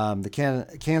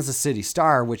 The Kansas City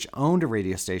Star, which owned a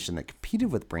radio station that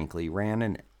competed with Brinkley, ran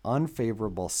an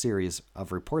unfavorable series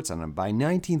of reports on him. By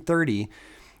 1930,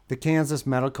 the Kansas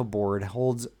Medical Board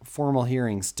holds formal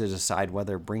hearings to decide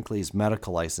whether Brinkley's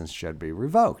medical license should be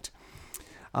revoked.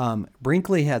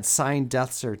 Brinkley had signed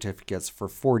death certificates for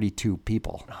 42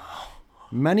 people,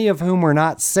 many of whom were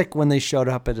not sick when they showed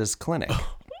up at his clinic.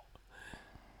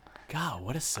 God,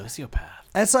 what a sociopath!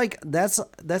 That's like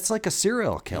a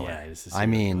serial killer. Yeah, it's a I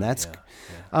mean, that's.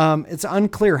 Yeah. It's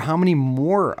unclear how many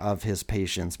more of his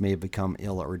patients may have become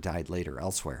ill or died later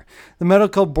elsewhere. The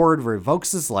medical board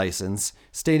revokes his license,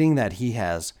 stating that he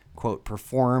has, quote,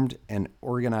 performed an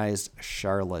organized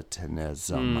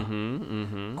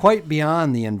charlatanism, quite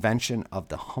beyond the invention of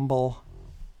the humble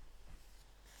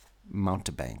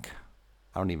mountebank.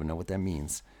 I don't even know what that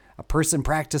means. A person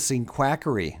practicing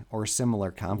quackery or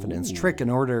similar confidence trick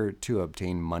in order to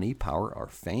obtain money, power, or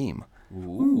fame.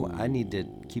 Ooh, I need to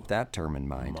keep that term in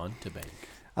mind. Mountebank.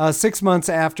 6 months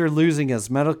after losing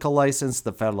his medical license,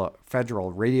 the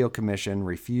Federal Radio Commission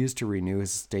refused to renew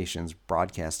his station's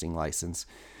broadcasting license,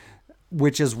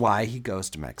 which is why he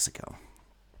goes to Mexico.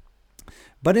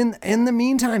 But in the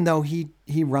meantime, though, he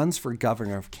runs for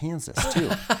governor of Kansas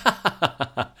too.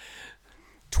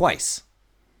 Twice.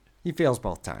 He fails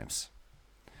both times.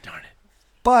 Darn it.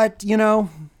 But,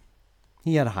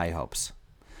 he had high hopes.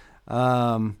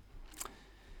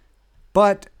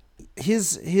 But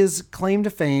his claim to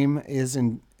fame is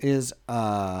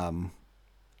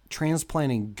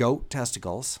transplanting goat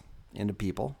testicles into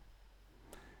people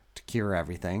to cure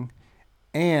everything,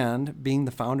 and being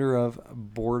the founder of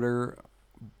Border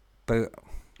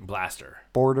Blaster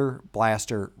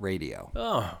Radio.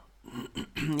 Oh,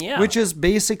 yeah. Which is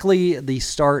basically the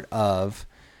start of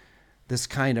this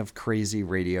kind of crazy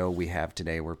radio we have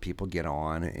today, where people get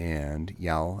on and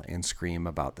yell and scream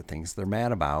about the things they're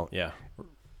mad about. Yeah.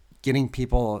 Getting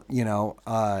people,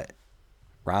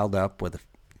 riled up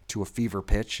to a fever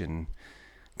pitch and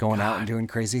going out and doing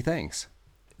crazy things.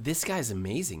 This guy's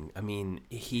amazing. I mean,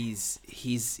 he's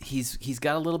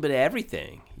got a little bit of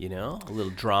everything, a little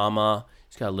drama.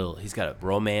 He's got a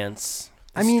romance.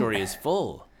 The story is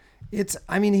full.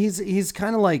 He's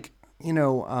kind of like,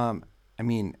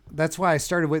 that's why I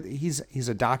started with, he's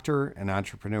a doctor, an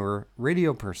entrepreneur,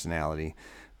 radio personality,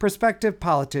 prospective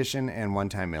politician, and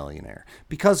one-time millionaire,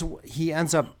 because he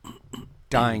ends up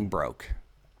dying broke.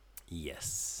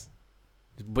 Yes.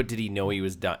 But did he know he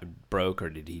was broke,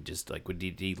 or did he just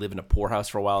did he live in a poorhouse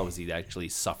for a while? Was he actually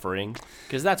suffering?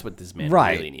 Because that's what this man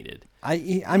really needed.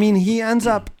 He ends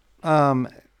up,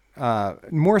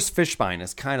 Morris Fishbein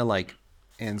is kind of like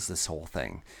ends this whole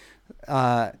thing.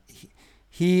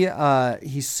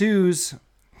 He sues,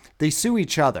 they sue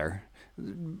each other.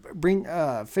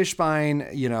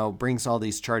 Fishbein, brings all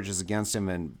these charges against him,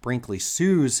 and Brinkley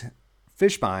sues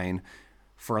Fishbein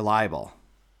for libel.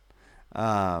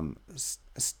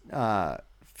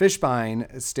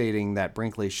 Fishbein stating that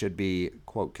Brinkley should be,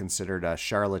 quote, considered a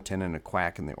charlatan and a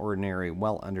quack in the ordinary,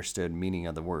 well understood meaning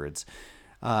of the words.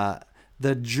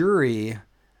 The jury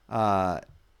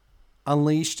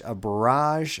unleashed a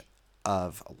barrage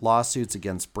of lawsuits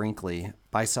against Brinkley,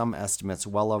 by some estimates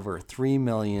well over $3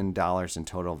 million in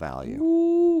total value.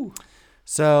 Ooh.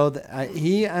 So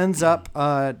he ends up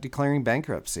declaring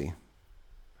bankruptcy.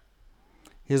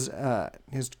 His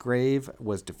grave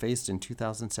was defaced in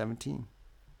 2017.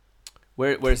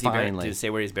 Where's he buried? Did it say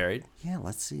where he's buried? Yeah,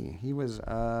 let's see. He was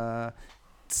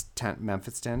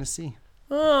Memphis, Tennessee.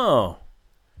 Oh.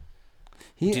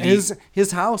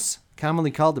 His house,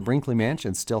 commonly called the Brinkley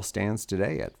Mansion, still stands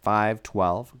today at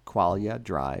 512 Qualia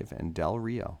Drive in Del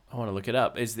Rio. I want to look it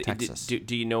up. Texas.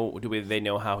 Do you know? Do they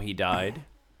know how he died?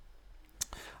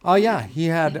 Oh yeah, he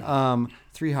had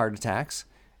 3 heart attacks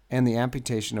and the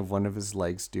amputation of one of his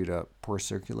legs due to poor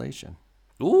circulation.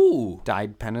 Ooh.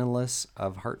 Died penniless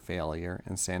of heart failure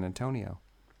in San Antonio.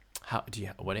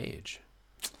 What age?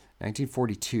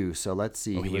 1942. So let's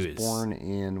see. Oh, he was born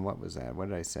in, what was that? What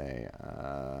did I say?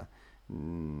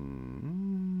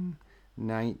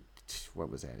 What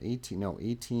was that?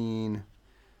 18.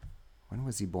 When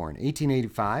was he born?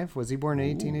 1885. Was he born in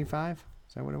 1885?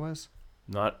 Is that what it was?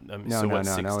 No.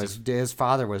 His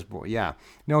father was born. Yeah.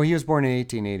 No, he was born in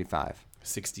 1885.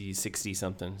 60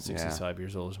 something, 65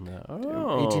 years old or something like that.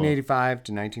 1885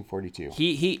 to 1942.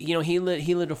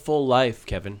 He lived a full life,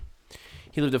 Kevin.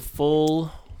 He lived a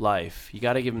full life. You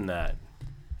got to give him that.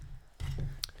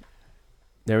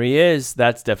 There he is.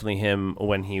 That's definitely him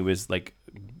when he was had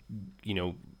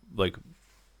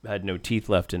no teeth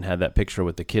left and had that picture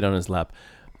with the kid on his lap.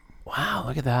 Wow,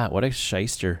 look at that. What a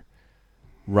shyster.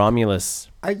 Romulus.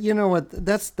 You know what?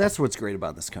 That's what's great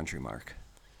about this country, Mark.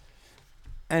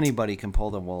 Anybody can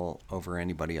pull the wool over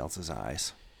anybody else's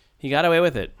eyes. He got away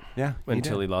with it. Yeah.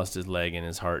 Until he lost his leg and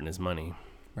his heart and his money.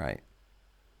 Right.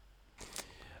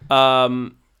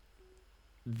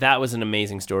 That was an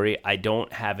amazing story. I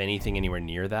don't have anything anywhere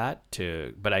near that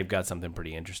but I've got something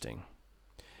pretty interesting.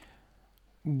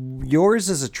 Yours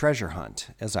is a treasure hunt,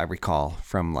 as I recall,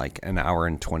 from like an hour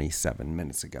and 27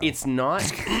 minutes ago. It's not.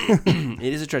 It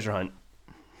is a treasure hunt.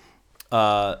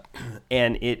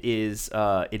 And it is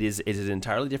an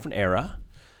entirely different era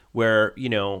where,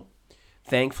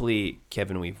 thankfully,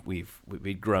 Kevin,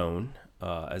 we've grown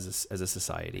as a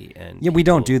society, and we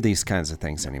don't do these kinds of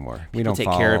things anymore. We don't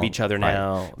take care of each other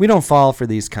now. We don't fall for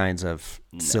these kinds of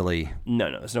silly.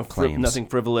 No, there's nothing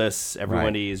frivolous.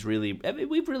 Everybody is really.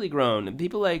 We've really grown.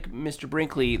 People like Mr.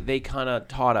 Brinkley, they kind of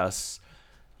taught us,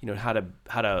 how to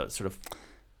sort of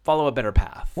follow a better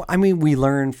path. Well, I mean, we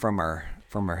learn from our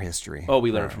history. Oh,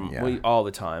 we learn from all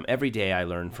the time. Every day I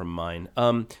learn from mine.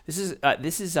 This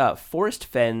is Forrest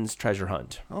Fenn's treasure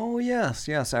hunt. Oh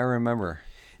yes, I remember.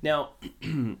 Now, I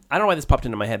don't know why this popped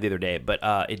into my head the other day, but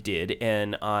it did,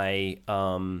 and I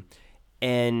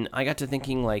And I got to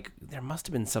thinking, like, there must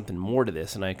have been something more to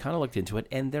this, and I kind of looked into it,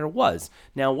 and there was.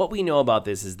 Now, what we know about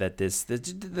this is that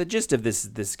the gist of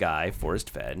this guy,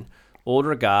 Forrest Fenn,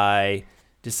 older guy,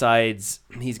 decides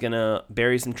he's gonna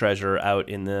bury some treasure out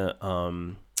in the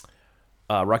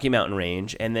Rocky Mountain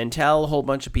range, and then tell a whole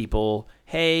bunch of people,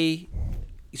 hey,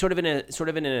 sort of in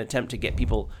an attempt to get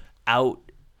people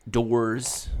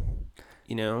outdoors.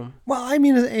 Well, I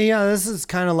mean, yeah, this is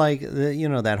kind of like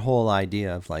that whole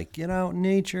idea of like get out in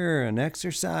nature and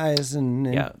exercise and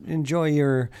enjoy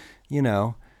your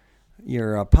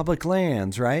public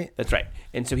lands, right? That's right.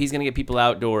 And so he's going to get people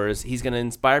outdoors. He's going to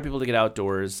inspire people to get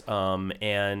outdoors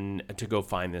and to go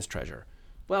find this treasure.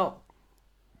 Well,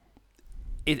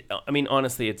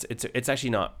 honestly, it's actually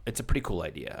not. It's a pretty cool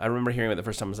idea. I remember hearing it the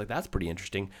first time. I was like, that's pretty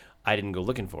interesting. I didn't go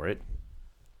looking for it.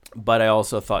 But I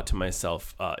also thought to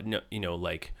myself,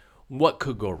 like, what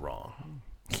could go wrong?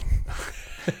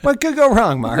 What could go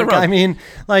wrong, Mark? I mean,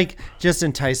 like, just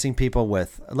enticing people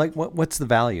with, like, what's the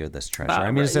value of this treasure?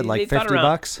 I mean, is it like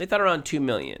 $50? They thought around $2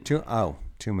 million. $2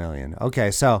 million.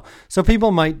 Okay, so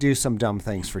people might do some dumb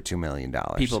things for $2 million.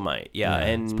 People might, yeah,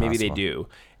 and maybe they do.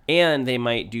 And they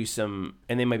might do and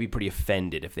they might be pretty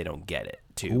offended if they don't get it,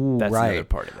 too. Ooh, that's right. another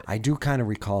part of it. I do kind of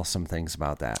recall some things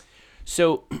about that.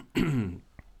 So...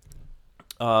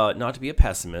 not to be a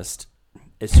pessimist,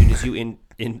 as soon as you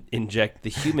inject the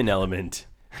human element.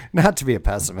 Not to be a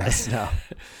pessimist, no.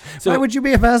 So, why would you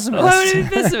be a pessimist? Why would you be a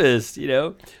pessimist,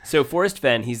 So Forrest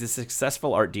Fenn, he's a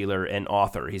successful art dealer and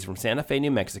author. He's from Santa Fe,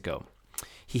 New Mexico.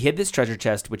 He hid this treasure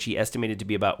chest, which he estimated to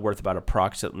be worth about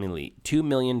approximately $2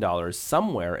 million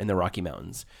somewhere in the Rocky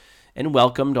Mountains, and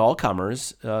welcomed all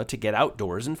comers to get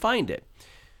outdoors and find it.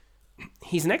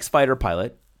 He's an ex-fighter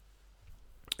pilot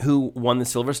who won the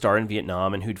Silver Star in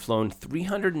Vietnam and who'd flown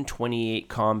 328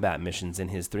 combat missions in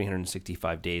his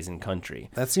 365 days in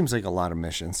country. That seems like a lot of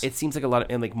missions. It seems like a lot,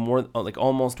 and like more, like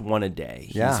almost one a day.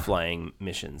 He's flying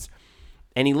missions,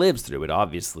 and he lives through it.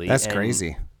 Obviously, that's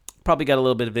crazy. Probably got a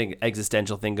little bit of an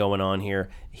existential thing going on here.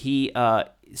 He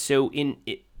so in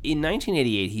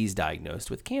 1988 he's diagnosed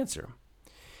with cancer.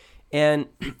 And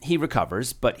he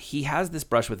recovers, but he has this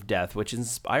brush with death, which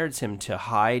inspires him to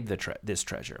hide this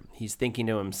treasure. He's thinking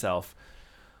to himself,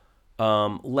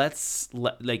 let's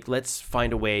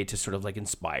find a way to sort of like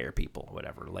inspire people,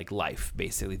 whatever, like life,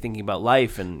 basically thinking about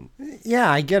life. And yeah,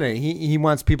 I get it. He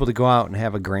wants people to go out and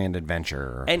have a grand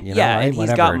adventure, and right? And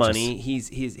he's got money.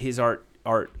 His art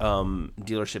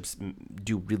dealerships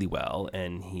do really well,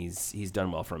 and he's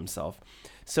done well for himself.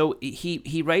 So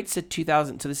he writes to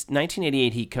 2000 to this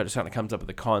 1988. He kind of comes up with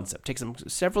a concept. Takes him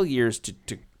several years to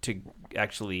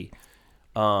actually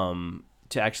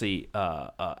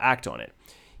act on it.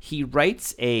 He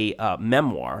writes a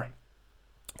memoir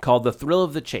called "The Thrill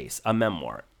of the Chase," a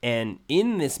memoir, and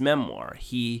in this memoir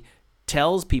he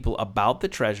tells people about the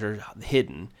treasure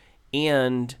hidden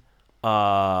and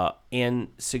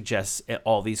suggests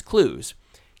all these clues.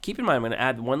 Keep in mind, I'm going to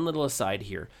add one little aside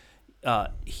here.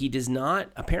 He did not.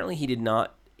 I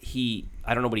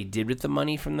don't know what he did with the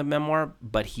money from the memoir,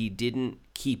 but he didn't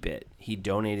keep it. He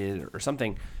donated it or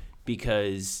something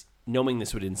because knowing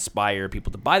this would inspire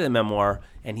people to buy the memoir,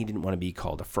 and he didn't want to be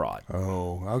called a fraud.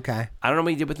 Oh, okay. I don't know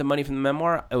what he did with the money from the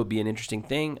memoir. It would be an interesting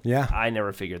thing. Yeah. I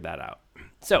never figured that out.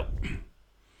 So,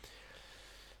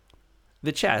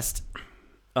 the chest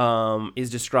is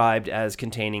described as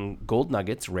containing gold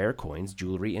nuggets, rare coins,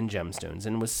 jewelry, and gemstones,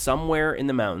 and was somewhere in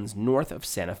the mountains north of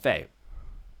Santa Fe.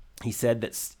 He said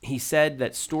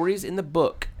that stories in the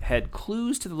book had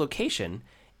clues to the location,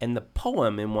 and the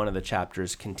poem in one of the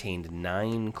chapters contained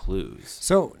 9 clues.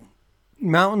 So,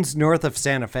 mountains north of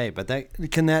Santa Fe, but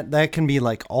that can be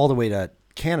like all the way to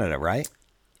Canada, right?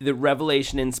 The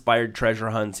revelation inspired treasure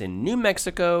hunts in New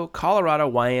Mexico, Colorado,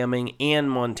 Wyoming,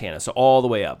 and Montana. So all the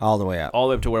way up. All the way up. All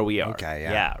the way up to where we are. Okay,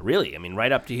 yeah. Yeah, really. I mean,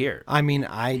 right up to here. I mean,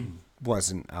 I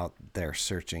wasn't out there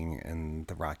searching in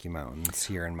the Rocky Mountains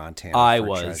here in Montana. I for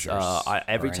was.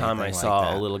 Every time I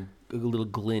saw a little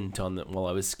glint while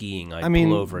I was skiing, I'd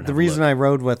pull over and the reason I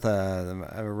rode with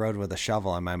a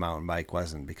shovel on my mountain bike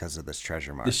wasn't because of this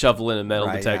treasure mark. The shovel in a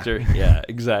metal detector. Yeah,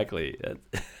 exactly.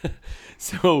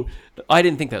 So I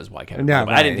didn't think that was why, Kevin. No,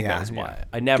 I didn't think that was why.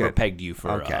 I never pegged you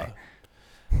for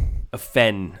a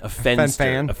Fenn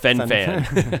fan.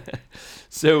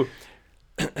 So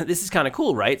this is kind of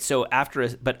cool, right? So after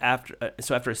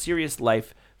a serious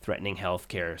life-threatening health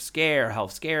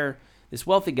scare, this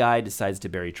wealthy guy decides to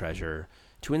bury treasure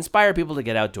to inspire people to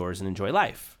get outdoors and enjoy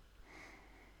life.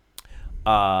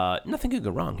 Nothing could go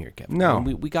wrong here, Kevin. No,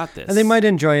 we got this. And they might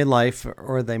enjoy life,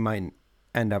 or they might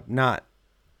end up not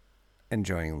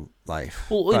enjoying life.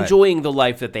 Well, but- enjoying the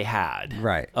life that they had.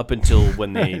 Right. Up until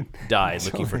when they died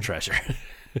looking for treasure.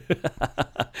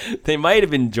 They might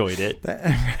have enjoyed it.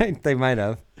 Right, they might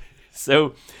have.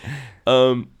 So,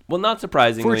 well, not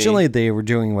surprisingly. Fortunately, they were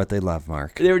doing what they love,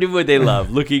 Mark. They were doing what they love,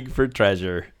 looking for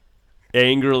treasure.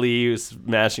 Angrily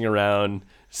smashing around,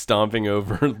 stomping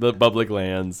over the public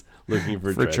lands, looking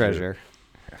for treasure.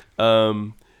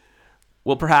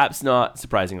 Well, perhaps not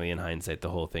surprisingly in hindsight, the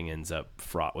whole thing ends up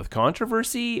fraught with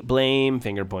controversy, blame,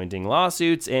 finger-pointing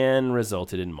lawsuits, and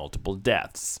resulted in multiple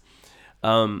deaths.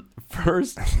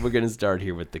 First, we're going to start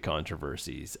here with the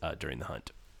controversies during the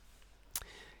hunt.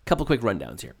 Couple quick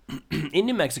rundowns here. In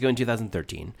New Mexico in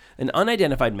 2013, an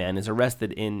unidentified man is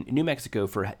arrested in New Mexico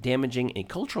for damaging a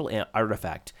cultural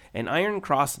artifact, an Iron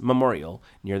Cross memorial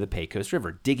near the Pecos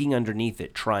River, digging underneath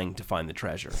it, trying to find the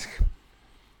treasure.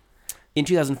 In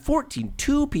 2014,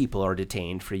 2 people are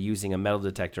detained for using a metal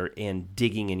detector and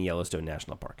digging in Yellowstone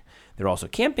National Park. They're also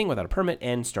camping without a permit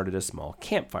and started a small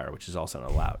campfire, which is also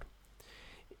not allowed.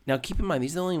 Now, keep in mind,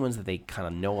 these are the only ones that they kind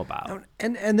of know about.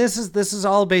 And this is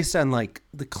all based on like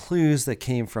the clues that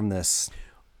came from this.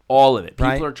 All of it. People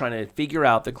Right? are trying to figure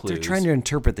out the clues. They're trying to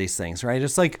interpret these things, right?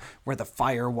 It's like where the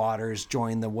fire waters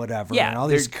join the whatever, Yeah, and all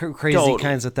these they're crazy totally-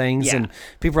 kinds of things. yeah. And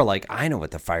people are like, I know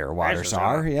what the fire waters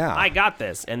are. Yeah. I got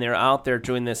this. And they're out there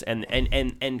doing this.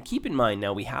 And keep in mind,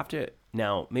 now we have to,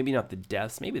 now maybe not the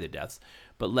deaths, maybe the deaths,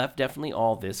 but left definitely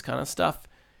all this kind of stuff.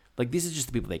 Like, these are just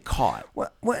the people they caught.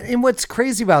 And what's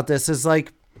crazy about this is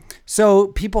like, so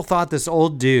people thought this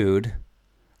old dude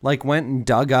like went and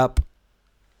dug up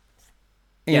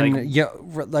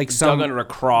Dug under a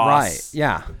cross. Right.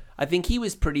 Yeah. I think he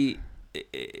was pretty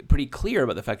clear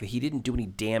about the fact that he didn't do any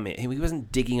damage. He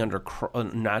wasn't digging under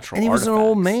natural And he was an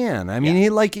old artifacts. man. I mean,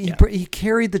 he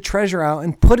carried the treasure out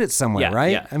and put it somewhere, Yeah,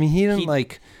 right? yeah. I mean, he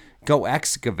didn't go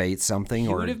excavate something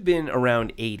He would have been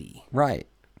around 80 right.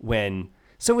 when.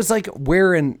 So it was like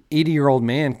where an 80-year-old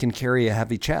man can carry a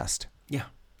heavy chest. Yeah,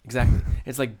 exactly.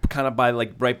 It's like kind of by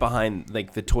like right behind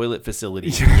like the toilet facility,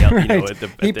 at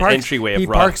the entryway of He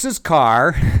Rock. parks his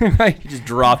car, right? He just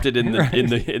dropped it in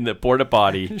the porta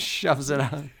potty, Shoves it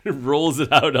out, rolls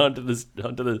it out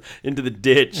into the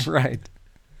ditch. right?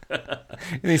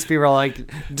 And these people are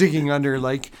like digging under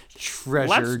like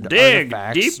treasured Let's dig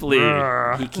artifacts. deeply.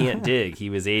 Brr. He can't dig. He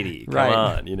was 80. Come Right.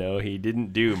 on, he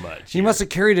didn't do much. He must have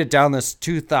carried it down this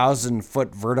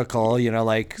 2,000-foot vertical,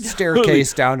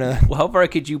 staircase down to. Well, how far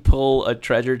could you pull a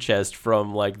treasure chest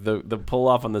from like the pull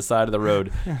off on the side of the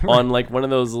road on like one of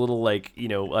those little I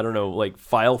don't know, like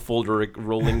file folder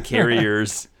rolling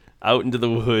carriers out into the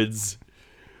woods?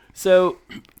 So,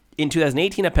 in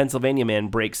 2018, a Pennsylvania man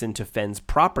breaks into Fenn's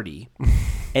property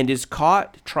and is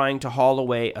caught trying to haul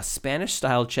away a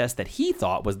Spanish-style chest that he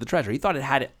thought was the treasure. He thought it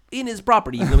had it in his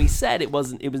property, even though he said it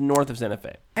wasn't. It was north of Santa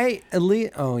Fe. Hey,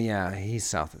 oh yeah, he's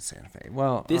south of Santa Fe.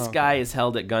 Well, This guy is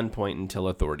held at gunpoint until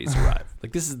authorities arrive.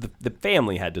 Like, this is the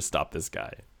family had to stop this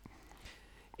guy.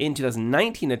 In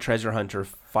 2019, a treasure hunter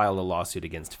filed a lawsuit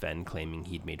against Fenn, claiming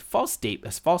he'd made false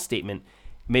statements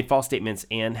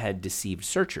and had deceived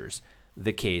searchers.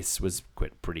 The case was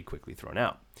pretty quickly thrown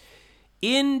out.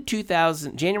 In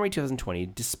January 2020,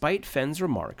 despite Fenn's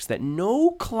remarks that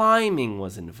no climbing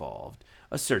was involved,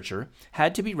 a searcher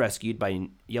had to be rescued by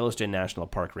Yellowstone National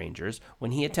Park rangers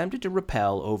when he attempted to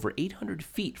rappel over 800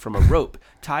 feet from a rope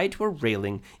tied to a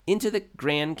railing into the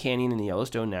Grand Canyon in the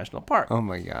Yellowstone National Park. oh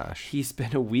my gosh. He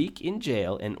spent a week in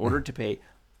jail and ordered to pay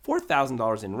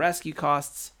 $4,000 in rescue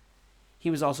costs. He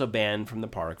was also banned from the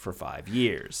park for 5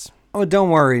 years. Oh, don't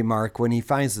worry, Mark. When he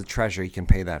finds the treasure, he can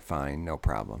pay that fine. No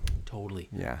problem. Totally.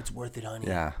 Yeah. It's worth it, honey.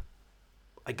 Yeah.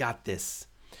 I got this.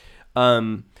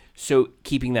 So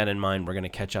keeping that in mind, we're going to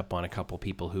catch up on a couple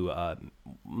people who,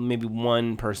 maybe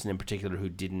one person in particular who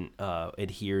didn't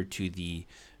adhere to you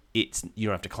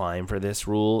don't have to climb for this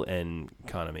rule, and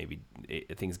kind of maybe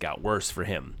things got worse for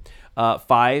him.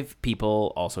 5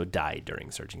 people also died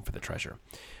during searching for the treasure.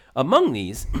 Among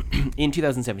these, in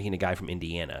 2017, a guy from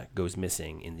Indiana goes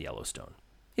missing in Yellowstone.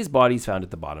 His body is found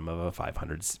at the bottom of a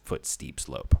 500-foot steep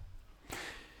slope.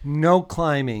 No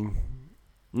climbing.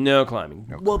 No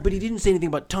climbing. Well, but he didn't say anything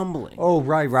about tumbling. Oh,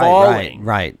 right. Falling.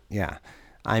 Right. Yeah.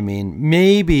 I mean,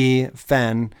 maybe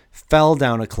Fenn fell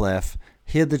down a cliff,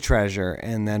 hid the treasure,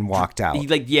 and then walked out. He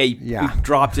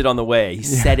dropped it on the way. He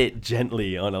set it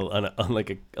gently on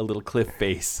a little cliff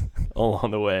face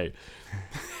along the way.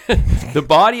 The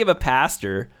body of a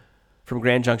pastor from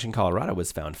Grand Junction, Colorado,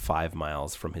 was found 5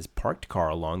 miles from his parked car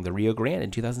along the Rio Grande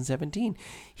in 2017.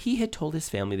 He had told his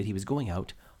family that he was going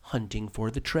out hunting for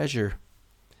the treasure.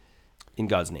 In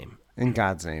God's name. In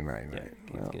God's name, right.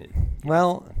 Yeah,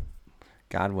 Well,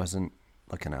 God wasn't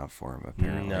looking out for him,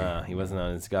 apparently. Nah, he wasn't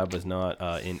on his. God was not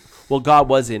in. Well, God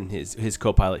was in his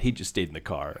co-pilot. He just stayed in the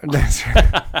car. That's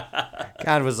right.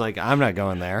 God was like, I'm not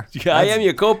going there. I am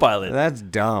your co-pilot. That's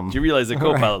dumb. Do you realize the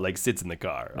co-pilot like sits in the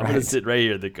car? I'm gonna sit right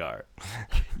here in the car.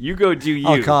 You go do you.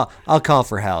 I'll call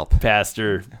for help,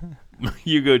 Pastor.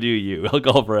 You go do you. I'll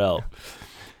call for help.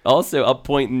 Also, I'll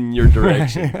point in your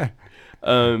direction.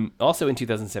 Also in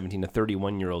 2017, a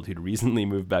 31-year-old who'd recently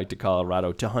moved back to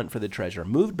Colorado to hunt for the treasure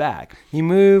moved back. He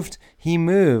moved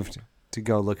to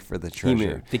go look for the treasure. He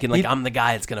moved, thinking like, I'm the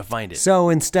guy that's going to find it. So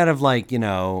instead of like,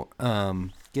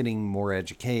 getting more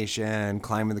education,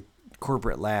 climbing the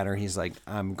corporate ladder, he's like,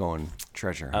 I'm going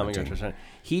treasure hunting.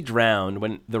 He drowned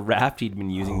when the raft he'd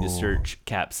been using to search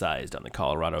capsized on the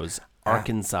Colorado's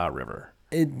Arkansas River.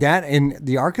 That in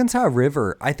the Arkansas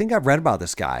River, I think I've read about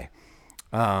this guy.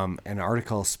 An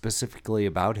article specifically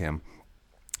about him.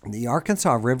 The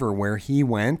Arkansas River where he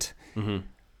went,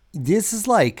 this is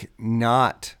like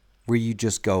not where you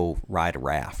just go ride a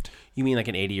raft. You mean like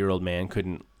an 80-year-old man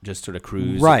couldn't just sort of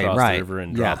cruise across the river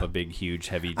and drop a big, huge,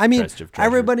 heavy chest of treasure?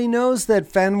 Everybody knows that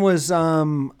Fenn was,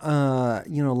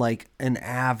 like an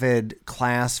avid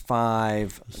Class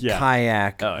 5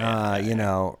 kayak,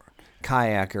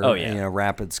 kayaker,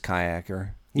 rapids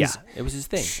kayaker. It was his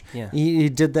thing. Yeah, he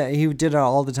did that. He did it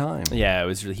all the time. Yeah, it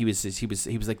was. He was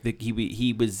like he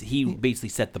basically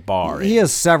set the bar. He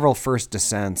has several first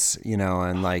descents,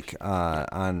 and like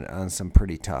on some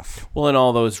pretty tough. Well, in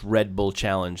all those Red Bull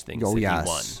Challenge things he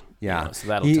won. Yeah, so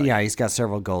that'll tell you. He's got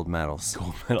several gold medals.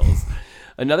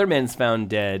 Another man's found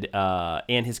dead,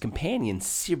 and his companion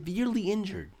severely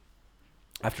injured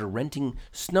after renting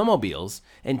snowmobiles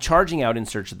and charging out in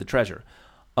search of the treasure.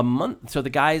 So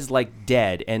the guy's like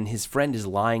dead, and his friend is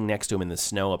lying next to him in the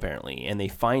snow apparently, and they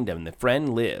find him. The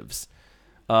friend lives.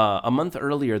 A month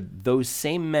earlier, those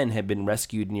same men had been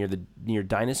rescued near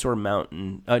Dinosaur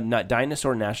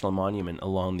National Monument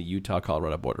along the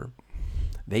Utah-Colorado border.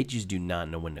 They just do not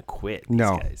know when to quit. These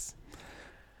guys.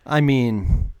 I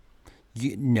mean,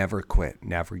 you never quit,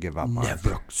 never give up.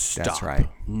 Never stop. That's right.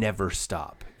 Never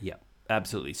stop. Yeah,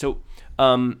 absolutely. So,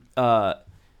 on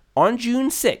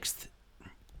June 6th.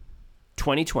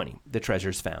 2020, the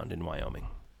treasure's found in Wyoming.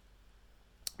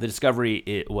 The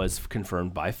discovery was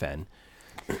confirmed by Fenn.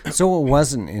 So it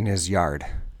wasn't in his yard.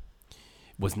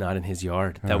 Was not in his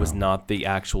yard. That was not the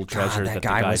actual treasure that the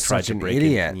guy was tried such to an break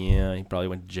idiot. in. Yeah, he probably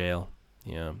went to jail.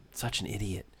 Yeah, such an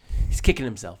idiot. He's kicking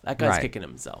himself. That guy's kicking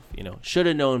himself. Should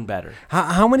have known better.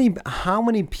 How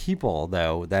many people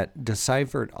though that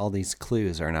deciphered all these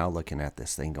clues are now looking at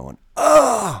this thing going,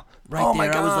 oh my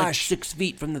gosh, I was like 6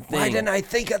 feet from the thing. Why didn't I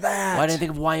think of that? Why didn't I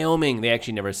think of Wyoming? They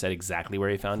actually never said exactly where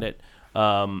he found it.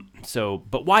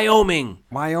 But Wyoming.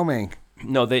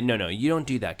 No, you don't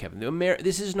do that, Kevin.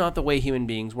 This is not the way human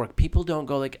beings work. People don't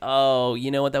go like, oh,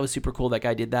 you know what, that was super cool. That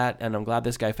guy did that, and I'm glad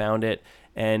this guy found it.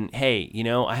 And hey,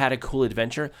 I had a cool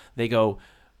adventure. They go,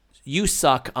 you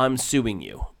suck, I'm suing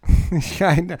you.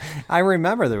 Yeah, I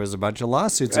remember there was a bunch of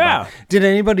lawsuits about it. Did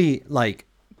anybody like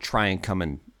try and come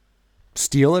and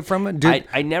steal it from it?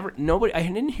 I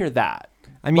didn't hear that.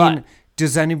 I mean,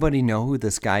 does anybody know who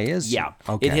this guy is? Yeah,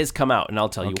 okay. It has come out, and I'll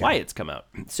tell you why it's come out.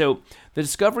 So the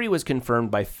discovery was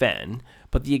confirmed by Fenn,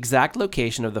 but the exact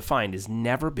location of the find has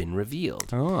never been revealed.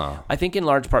 Oh. I think in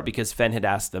large part because Fenn had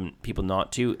asked people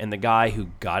not to, and the guy who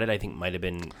got it, I think, might have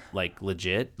been like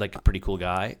legit, like a pretty cool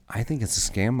guy. I think it's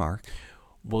a scam, Mark.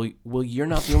 Well, you're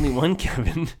not the only one,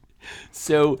 Kevin.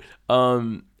 So,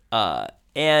 and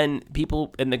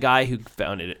the guy who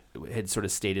found it had sort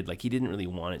of stated like he didn't really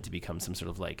want it to become some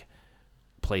sort of like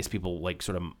place people like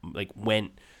sort of like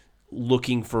went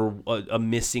looking for a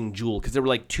missing jewel, because there were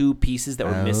like 2 pieces that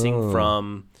were missing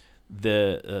from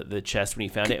the chest when he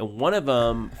found it, and one of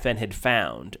them Fenn had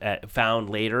found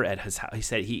later at his house. He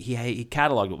said he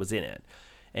cataloged what was in it,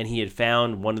 and he had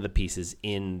found one of the pieces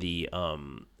in the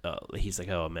he's like,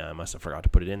 oh man, I must have forgot to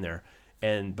put it in there.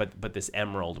 But this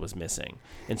emerald was missing,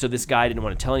 and so this guy didn't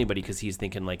want to tell anybody because he's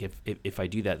thinking like if I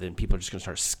do that, then people are just going to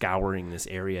start scouring this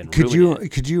area and ruin it.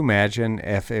 Could you imagine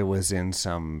if it was in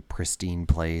some pristine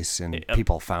place and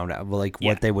people found out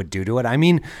what they would do to it? I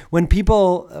mean, when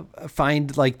people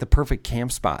find like the perfect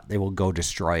camp spot, they will go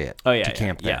destroy it to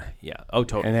camp there. Yeah. Oh,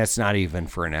 totally. And that's not even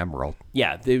for an emerald.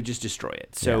 Yeah, they would just destroy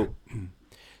it. So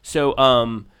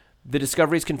the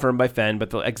discovery is confirmed by Fenn,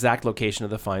 but the exact location of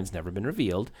the find's never been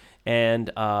revealed. And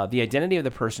the identity of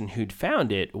the person who'd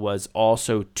found it was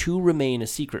also to remain a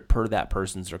secret per that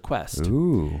person's request.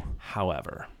 Ooh.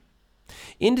 However,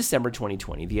 in December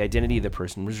 2020, the identity of the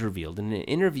person was revealed in an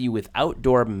interview with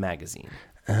Outdoor magazine.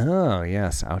 Oh,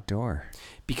 yes, Outdoor.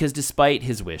 Because despite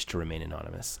his wish to remain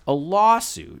anonymous, a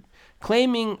lawsuit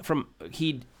claiming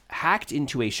he'd hacked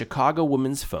into a Chicago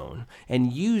woman's phone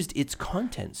and used its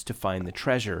contents to find the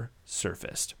treasure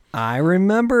surfaced. I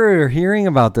remember hearing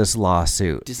about this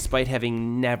lawsuit. Despite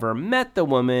having never met the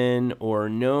woman or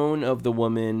known of the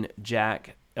woman,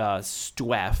 Jack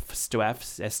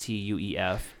Stuef,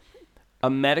 S-T-U-E-F, a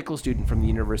medical student from the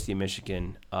University of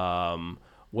Michigan,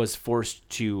 was forced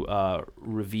to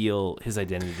reveal his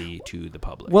identity to the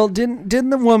public. Well, didn't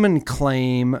the woman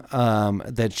claim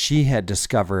that she had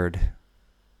discovered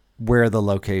where the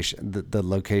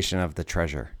location of the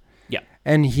treasure? Yeah.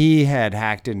 And he had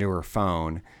hacked into her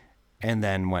phone and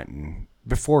then went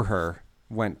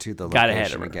to the Got location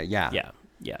ahead of her. again.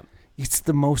 Yeah.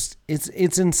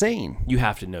 It's insane. You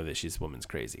have to know that this woman's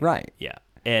crazy. Right. Yeah.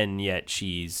 And yet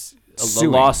the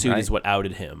Suing, lawsuit right? is what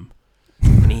outed him.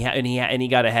 And he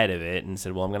got ahead of it and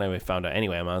said, well, I'm going to find out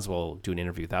anyway. I might as well do an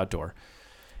interview with Outdoor.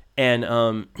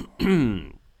 And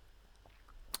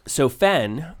so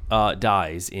Fenn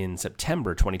dies in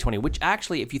September 2020, which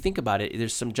actually, if you think about it,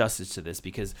 there's some justice to this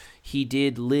because he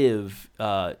did live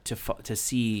to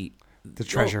see the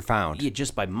treasure found. Yeah,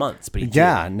 just by months, but he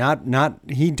not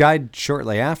he died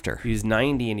shortly after. He was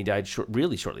 90 and he died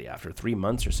really shortly after, 3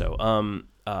 months or so.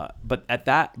 But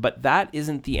that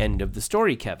isn't the end of the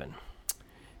story, Kevin.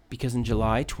 Because in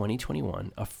July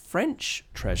 2021, a French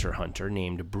treasure hunter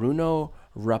named Bruno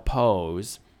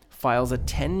Rapose files a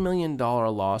 $10 million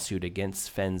lawsuit against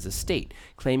Fenn's estate,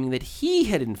 claiming that he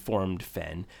had informed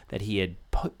Fenn that he had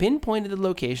pinpointed the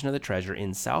location of the treasure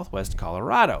in southwest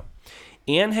Colorado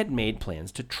and had made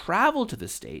plans to travel to the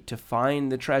state to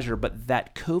find the treasure, but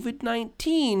that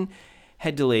COVID-19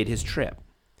 had delayed his trip.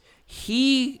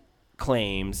 He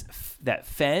claims that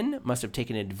Fenn must have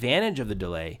taken advantage of the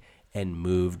delay and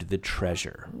moved the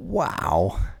treasure.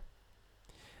 Wow.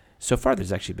 So far,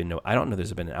 there's actually been I don't know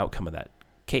there's been an outcome of that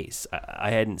case.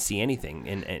 I hadn't seen anything,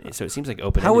 and so it seems like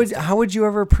open-ended. How would you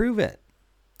ever prove it?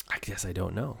 I guess I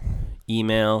don't know.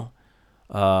 Email,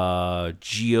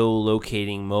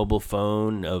 geolocating mobile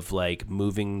phone of like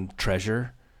moving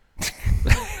treasure.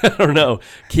 I don't know.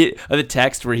 The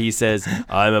text where he says,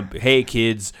 "Hey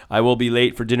kids, I will be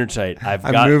late for dinner tonight. I'm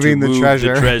got to move the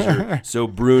treasure so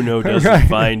Bruno doesn't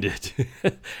find it."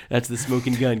 That's the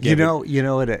smoking gun. Kevin. You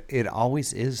know it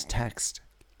always is text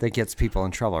that gets people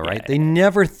in trouble, right? Yeah. They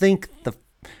never think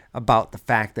about the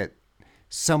fact that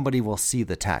somebody will see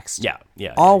the text. Yeah.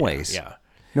 Always. Yeah.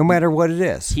 No matter what it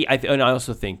is. And I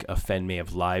also think Fenn may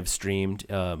have live streamed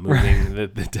moving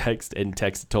the text and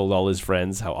told all his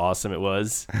friends how awesome it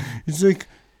was. He's like,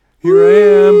 here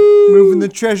I am, moving the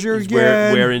treasure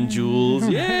again. Wearing jewels.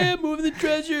 Yeah, moving the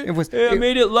treasure. I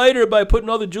made it lighter by putting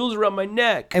all the jewels around my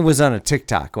neck. It was on a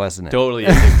TikTok, wasn't it? Totally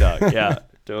a TikTok. Yeah,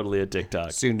 totally a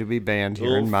TikTok. Soon to be banned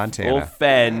here in Montana. Old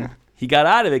Fenn. He got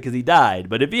out of it because he died.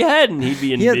 But if he hadn't, he'd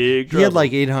be in big trouble. He had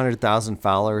like 800,000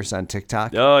 followers on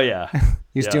TikTok. Oh, yeah.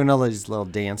 He was doing all these little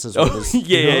dances with his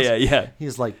yeah.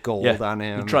 He's like gold on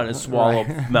him. He's trying to swallow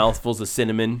mouthfuls of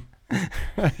cinnamon.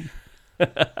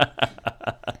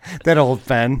 That old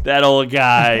Fenn. That old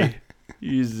guy.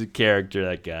 He's a character,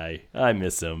 that guy. I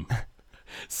miss him.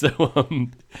 So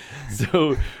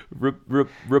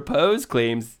Repose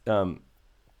claims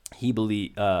he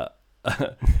believes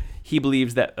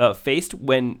that faced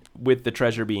with the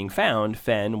treasure being found,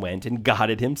 Fenn went and got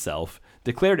it himself,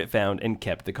 declared it found, and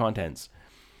kept the contents.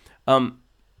 I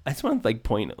just want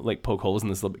to poke holes in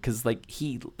this a little bit because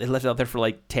he left it out there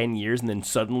for 10 years and then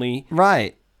suddenly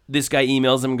this guy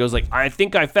emails him and goes I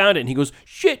think I found it, and he goes,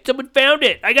 shit, someone found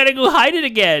it, I gotta go hide it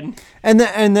again. And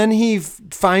then he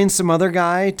finds some other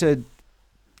guy to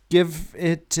give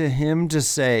it to him to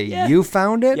say, you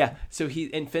found it. So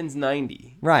Fenn's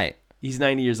 90. He's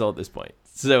 90 years old at this point.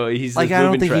 So he's I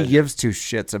don't think treasure. he gives two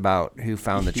shits about who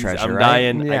found the treasure. I'm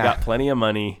dying. I got plenty of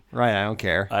money. I don't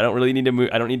care. I don't really need to move.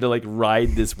 I don't need to ride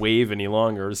this wave any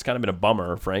longer. It's kind of been a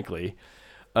bummer, frankly.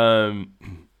 And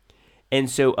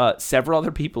so several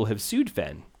other people have sued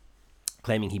Fenn,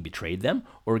 claiming he betrayed them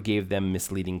or gave them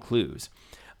misleading clues.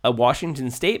 A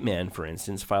Washington state man, for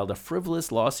instance, filed a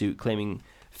frivolous lawsuit claiming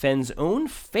Fenn's own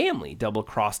family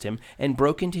double-crossed him and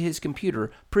broke into his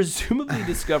computer, presumably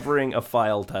discovering a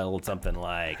file titled something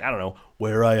like, I don't know,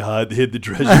 "Where I hid the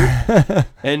treasure,"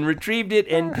 and retrieved it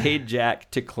and paid Jack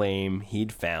to claim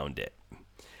he'd found it.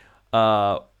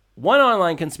 One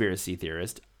online conspiracy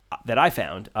theorist that I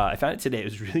found it today. It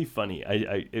was really funny.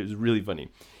 It was really funny.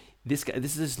 This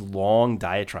is this long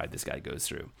diatribe this guy goes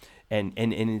through, and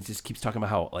it just keeps talking about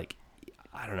how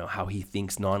I don't know how he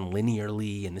thinks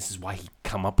non-linearly, and this is why he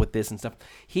come up with this and stuff.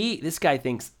 This guy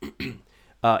thinks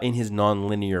in his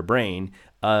non-linear brain,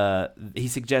 he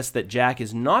suggests that Jack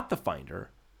is not the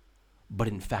finder, but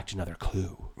in fact another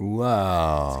clue.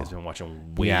 Whoa. This guy's been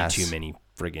watching way too many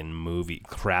friggin'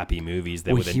 crappy movies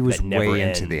that he was that never way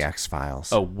end. into the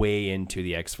X-Files. Oh, way into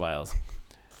the X-Files.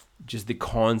 Just the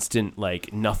constant,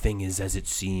 like, nothing is as it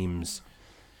seems.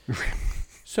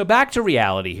 So back to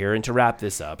reality here, and to wrap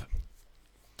this up,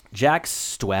 Jack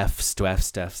Steff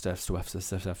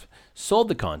sold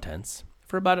the contents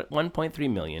for about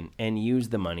 $1.3 million and used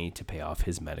the money to pay off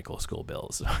his medical school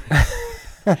bills.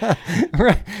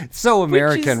 Right. So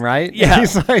American, right? Yeah.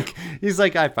 He's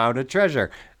like, I found a treasure.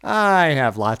 I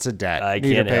have lots of debt. I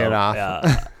need can't to pay it help.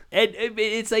 off. And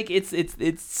it's like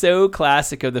it's so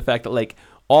classic of the fact that, like,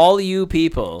 all you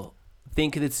people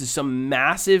think this is some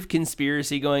massive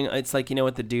conspiracy going. It's like, you know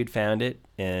what, the dude found it,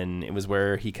 and it was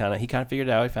where he kind of figured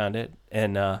it out. He found it,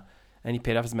 and he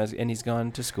paid off his meds, and he's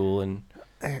gone to school, and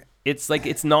it's like,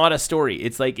 it's not a story.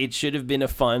 It's like, it should have been a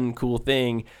fun, cool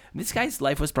thing. This guy's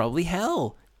life was probably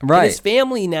hell. Right. And his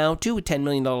family now too, a $10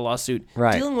 million lawsuit,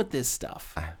 right, dealing with this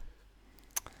stuff.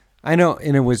 I know,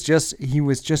 and he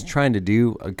was just trying to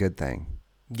do a good thing.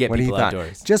 Get people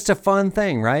outdoors. Just a fun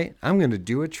thing, right? I'm going to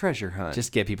do a treasure hunt.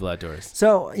 Just get people outdoors.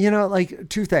 So, like,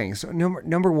 two things.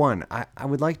 Number one, I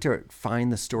would like to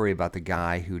find the story about the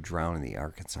guy who drowned in the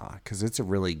Arkansas, because it's a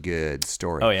really good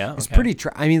story. Oh, yeah? It's pretty,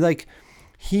 I mean, like,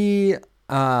 he,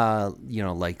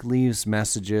 like, leaves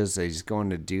messages that he's going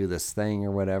to do this thing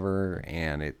or whatever,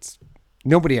 and it's,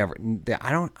 nobody ever,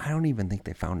 I don't even think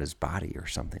they found his body or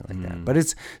something like that. But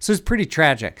it's pretty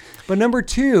tragic. But number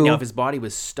two. Now, if his body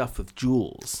was stuffed with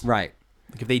jewels. Right.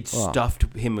 Like if they'd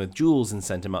stuffed him with jewels and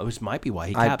sent him out, which might be why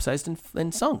he capsized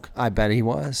and sunk. I bet he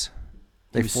was.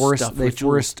 They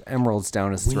forced emeralds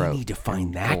down his throat. We need to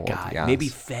find that gold, guy. yes. Maybe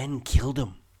Fenn killed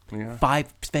him. Yeah.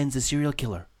 Fenn's a serial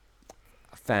killer.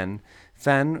 Fenn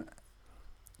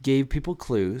gave people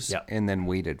clues and then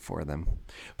waited for them.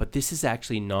 But this is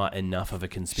actually not enough of a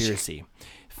conspiracy.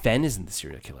 Fenn isn't the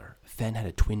serial killer. Fenn had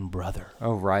a twin brother.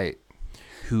 Oh, right.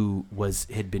 Who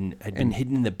had been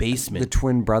hidden in the basement. The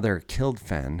twin brother killed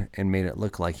Fenn and made it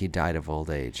look like he died of old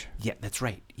age. Yeah, that's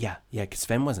right. Yeah, because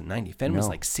Fenn wasn't 90. Fenn was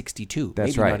like 62.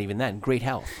 That's Maybe right. not even that. In great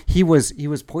health. He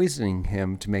was poisoning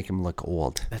him to make him look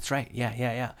old. That's right.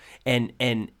 Yeah. And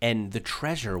the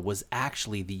treasure was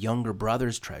actually the younger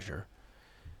brother's treasure.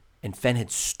 And Fenn had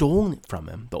stolen it from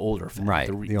him, the older Fenn, right?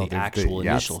 The actual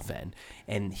initial Fenn,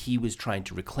 and he was trying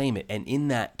to reclaim it. And in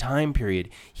that time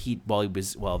period,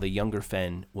 while the younger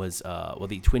Fenn was,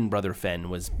 the twin brother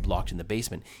Fenn was locked in the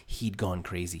basement, he'd gone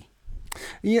crazy.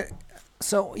 Yeah.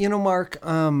 So Mark,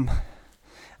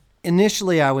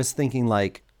 initially I was thinking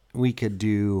like we could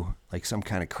do like some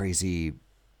kind of crazy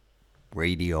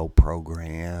radio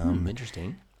program.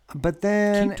 Interesting. But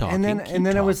then, keep talking, and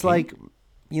then it was like,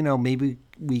 maybe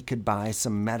we could buy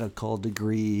some medical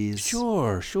degrees.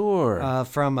 Sure.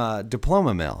 From a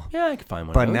diploma mill. Yeah, I could find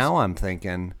one. But of those. now I'm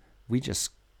thinking we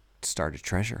just start a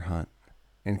treasure hunt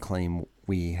and claim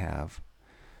we have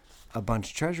a bunch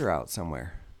of treasure out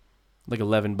somewhere. Like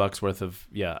 $11 worth of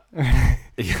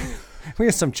We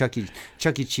have some Chuck E.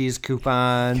 Cheese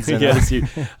coupons. And yes,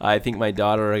 I think my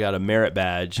daughter got a merit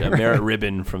badge, a merit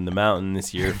ribbon from the mountain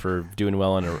this year for doing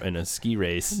well in a ski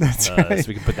race. That's right. So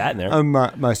we can put that in there.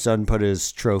 My son put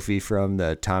his trophy from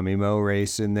the Tommy Moe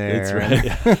race in there.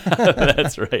 That's right.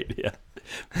 That's right. Yeah.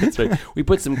 That's right. We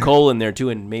put some coal in there too,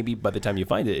 and maybe by the time you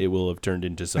find it, it will have turned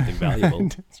into something valuable.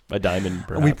 A diamond,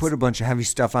 perhaps. We put a bunch of heavy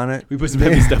stuff on it. We put some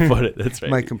heavy stuff on it. That's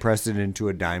right. Might compress it into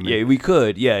a diamond. Yeah, we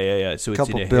could. Yeah. So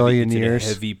Couple it's billion in years.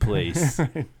 a heavy place.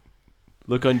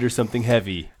 Look under something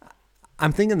heavy.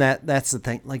 I'm thinking that's the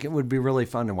thing. Like, it would be really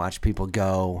fun to watch people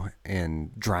go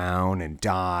and drown and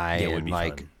die and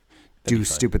like do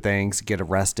stupid things, get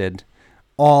arrested,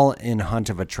 all in hunt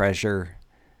of a treasure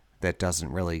that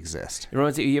doesn't really exist.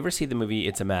 You ever see the movie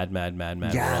It's a Mad, Mad, Mad,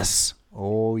 Mad Yes.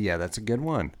 World? Oh yeah, that's a good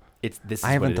one.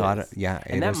 I haven't thought it. Yeah,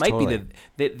 and that might totally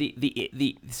be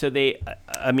the so they.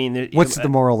 I mean, what's the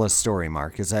moral of the story,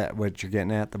 Mark? Is that what you're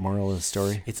getting at? The moral of the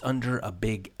story? It's under a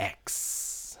big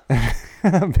X.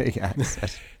 Big X.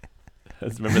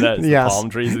 Remember that? It's yes. The palm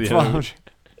trees.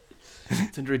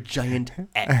 It's under a giant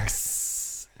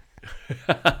X.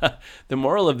 The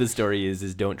moral of the story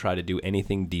is don't try to do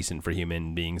anything decent for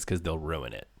human beings because they'll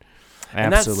ruin it.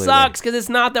 Absolutely. And that sucks because it's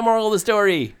not the moral of the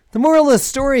story. The moral of the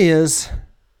story is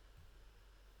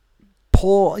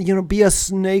be a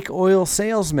snake oil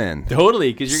salesman.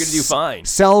 Totally, because you're going to do fine.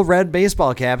 Sell red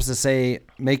baseball caps to say,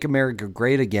 make America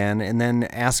great again, and then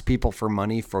ask people for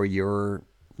money for your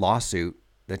lawsuit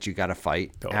that you got to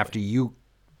fight after you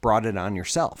brought it on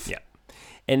yourself. Yeah.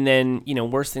 And then,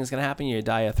 worst thing's going to happen. You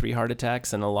die of 3 heart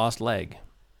attacks and a lost leg.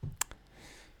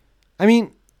 I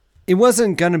mean, It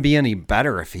wasn't going to be any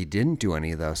better if he didn't do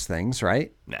any of those things,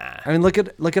 right? Nah. I mean, look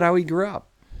at how he grew up.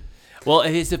 Well,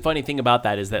 it's the funny thing about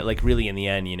that is that, like, really in the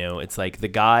end, you know, it's like the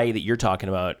guy that you're talking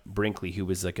about, Brinkley,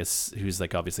 who's like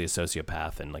obviously a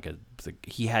sociopath and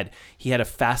he had a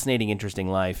fascinating, interesting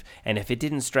life, and if it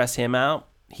didn't stress him out,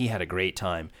 he had a great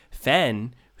time.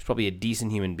 Fenn was probably a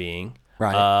decent human being,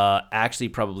 right? Actually,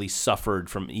 probably suffered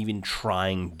from even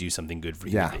trying to do something good for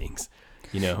human beings.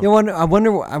 You know, I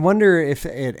wonder if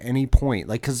at any point,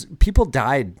 like, because people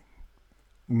died,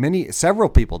 several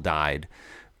people died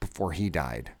before he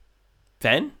died.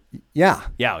 Fenn? Yeah.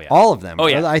 Yeah. All of them. Oh,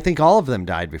 yeah. I think all of them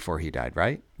died before he died,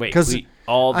 right? Wait, because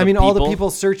all the people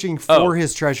searching for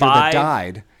his treasure that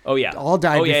died. Oh, yeah. All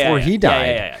died before he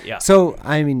died. Yeah. So,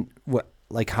 I mean,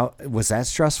 how was that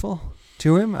stressful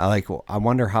to him? I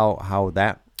wonder how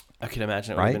that. I can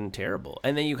imagine it would have been terrible.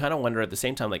 And then you kind of wonder at the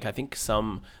same time, like, I think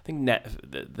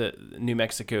the New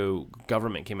Mexico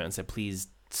government came out and said, please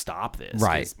stop this,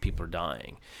 right? People are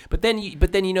dying. But then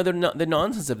you know the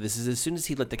nonsense of this is as soon as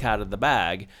he let the cat out of the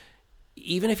bag,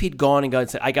 even if he'd gone and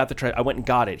said, I got the treasure, I went and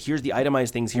got it. Here's the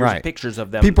itemized things. Here's the pictures of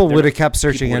them. People would have kept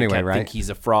searching anyway, right? Think he's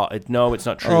a fraud. No, it's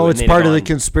not true. Oh, it's part of the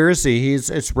conspiracy.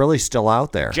 It's really still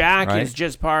out there. Jack is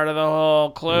just part of the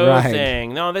whole clue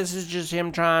thing. No, this is just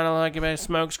him trying to like a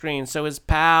smoke screen so his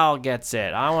pal gets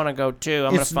it. I want to go too.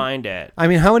 I'm gonna find it. I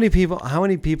mean, how many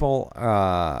people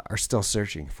are still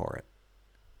searching for it?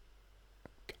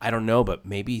 I don't know, but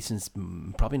maybe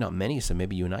probably not many, so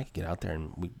maybe you and I could get out there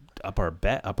and we up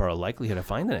our likelihood of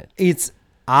finding it. It's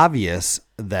obvious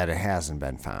that it hasn't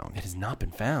been found. It has not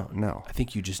been found. No. I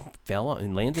think you just fell on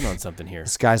and landed on something here.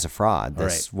 This guy's a fraud.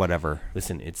 Right. Whatever.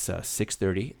 Listen, it's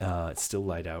 6:30. It's still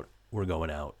light out. We're going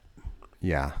out.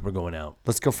 Yeah. We're going out.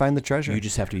 Let's go find the treasure. You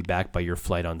just have to be back by your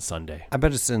flight on Sunday. I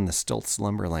bet it's in the Stilts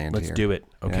Lumberland. Let's do it,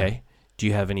 okay? Yeah. Do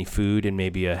you have any food and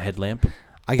maybe a headlamp?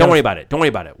 Don't worry about it.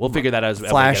 We'll figure that out.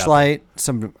 Flashlight,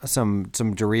 some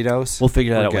Doritos. We'll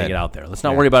figure that out when we get out there. Let's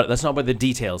not worry about it. Let's not worry about the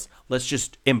details. Let's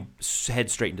just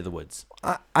head straight into the woods.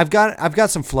 I've got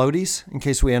some floaties in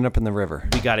case we end up in the river.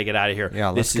 We got to get out of here. Yeah,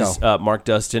 let's go. This is Mark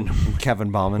Dustin.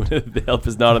 Kevin Bauman. The help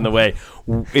is not on the way.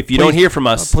 If you don't hear from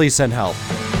us, please send help.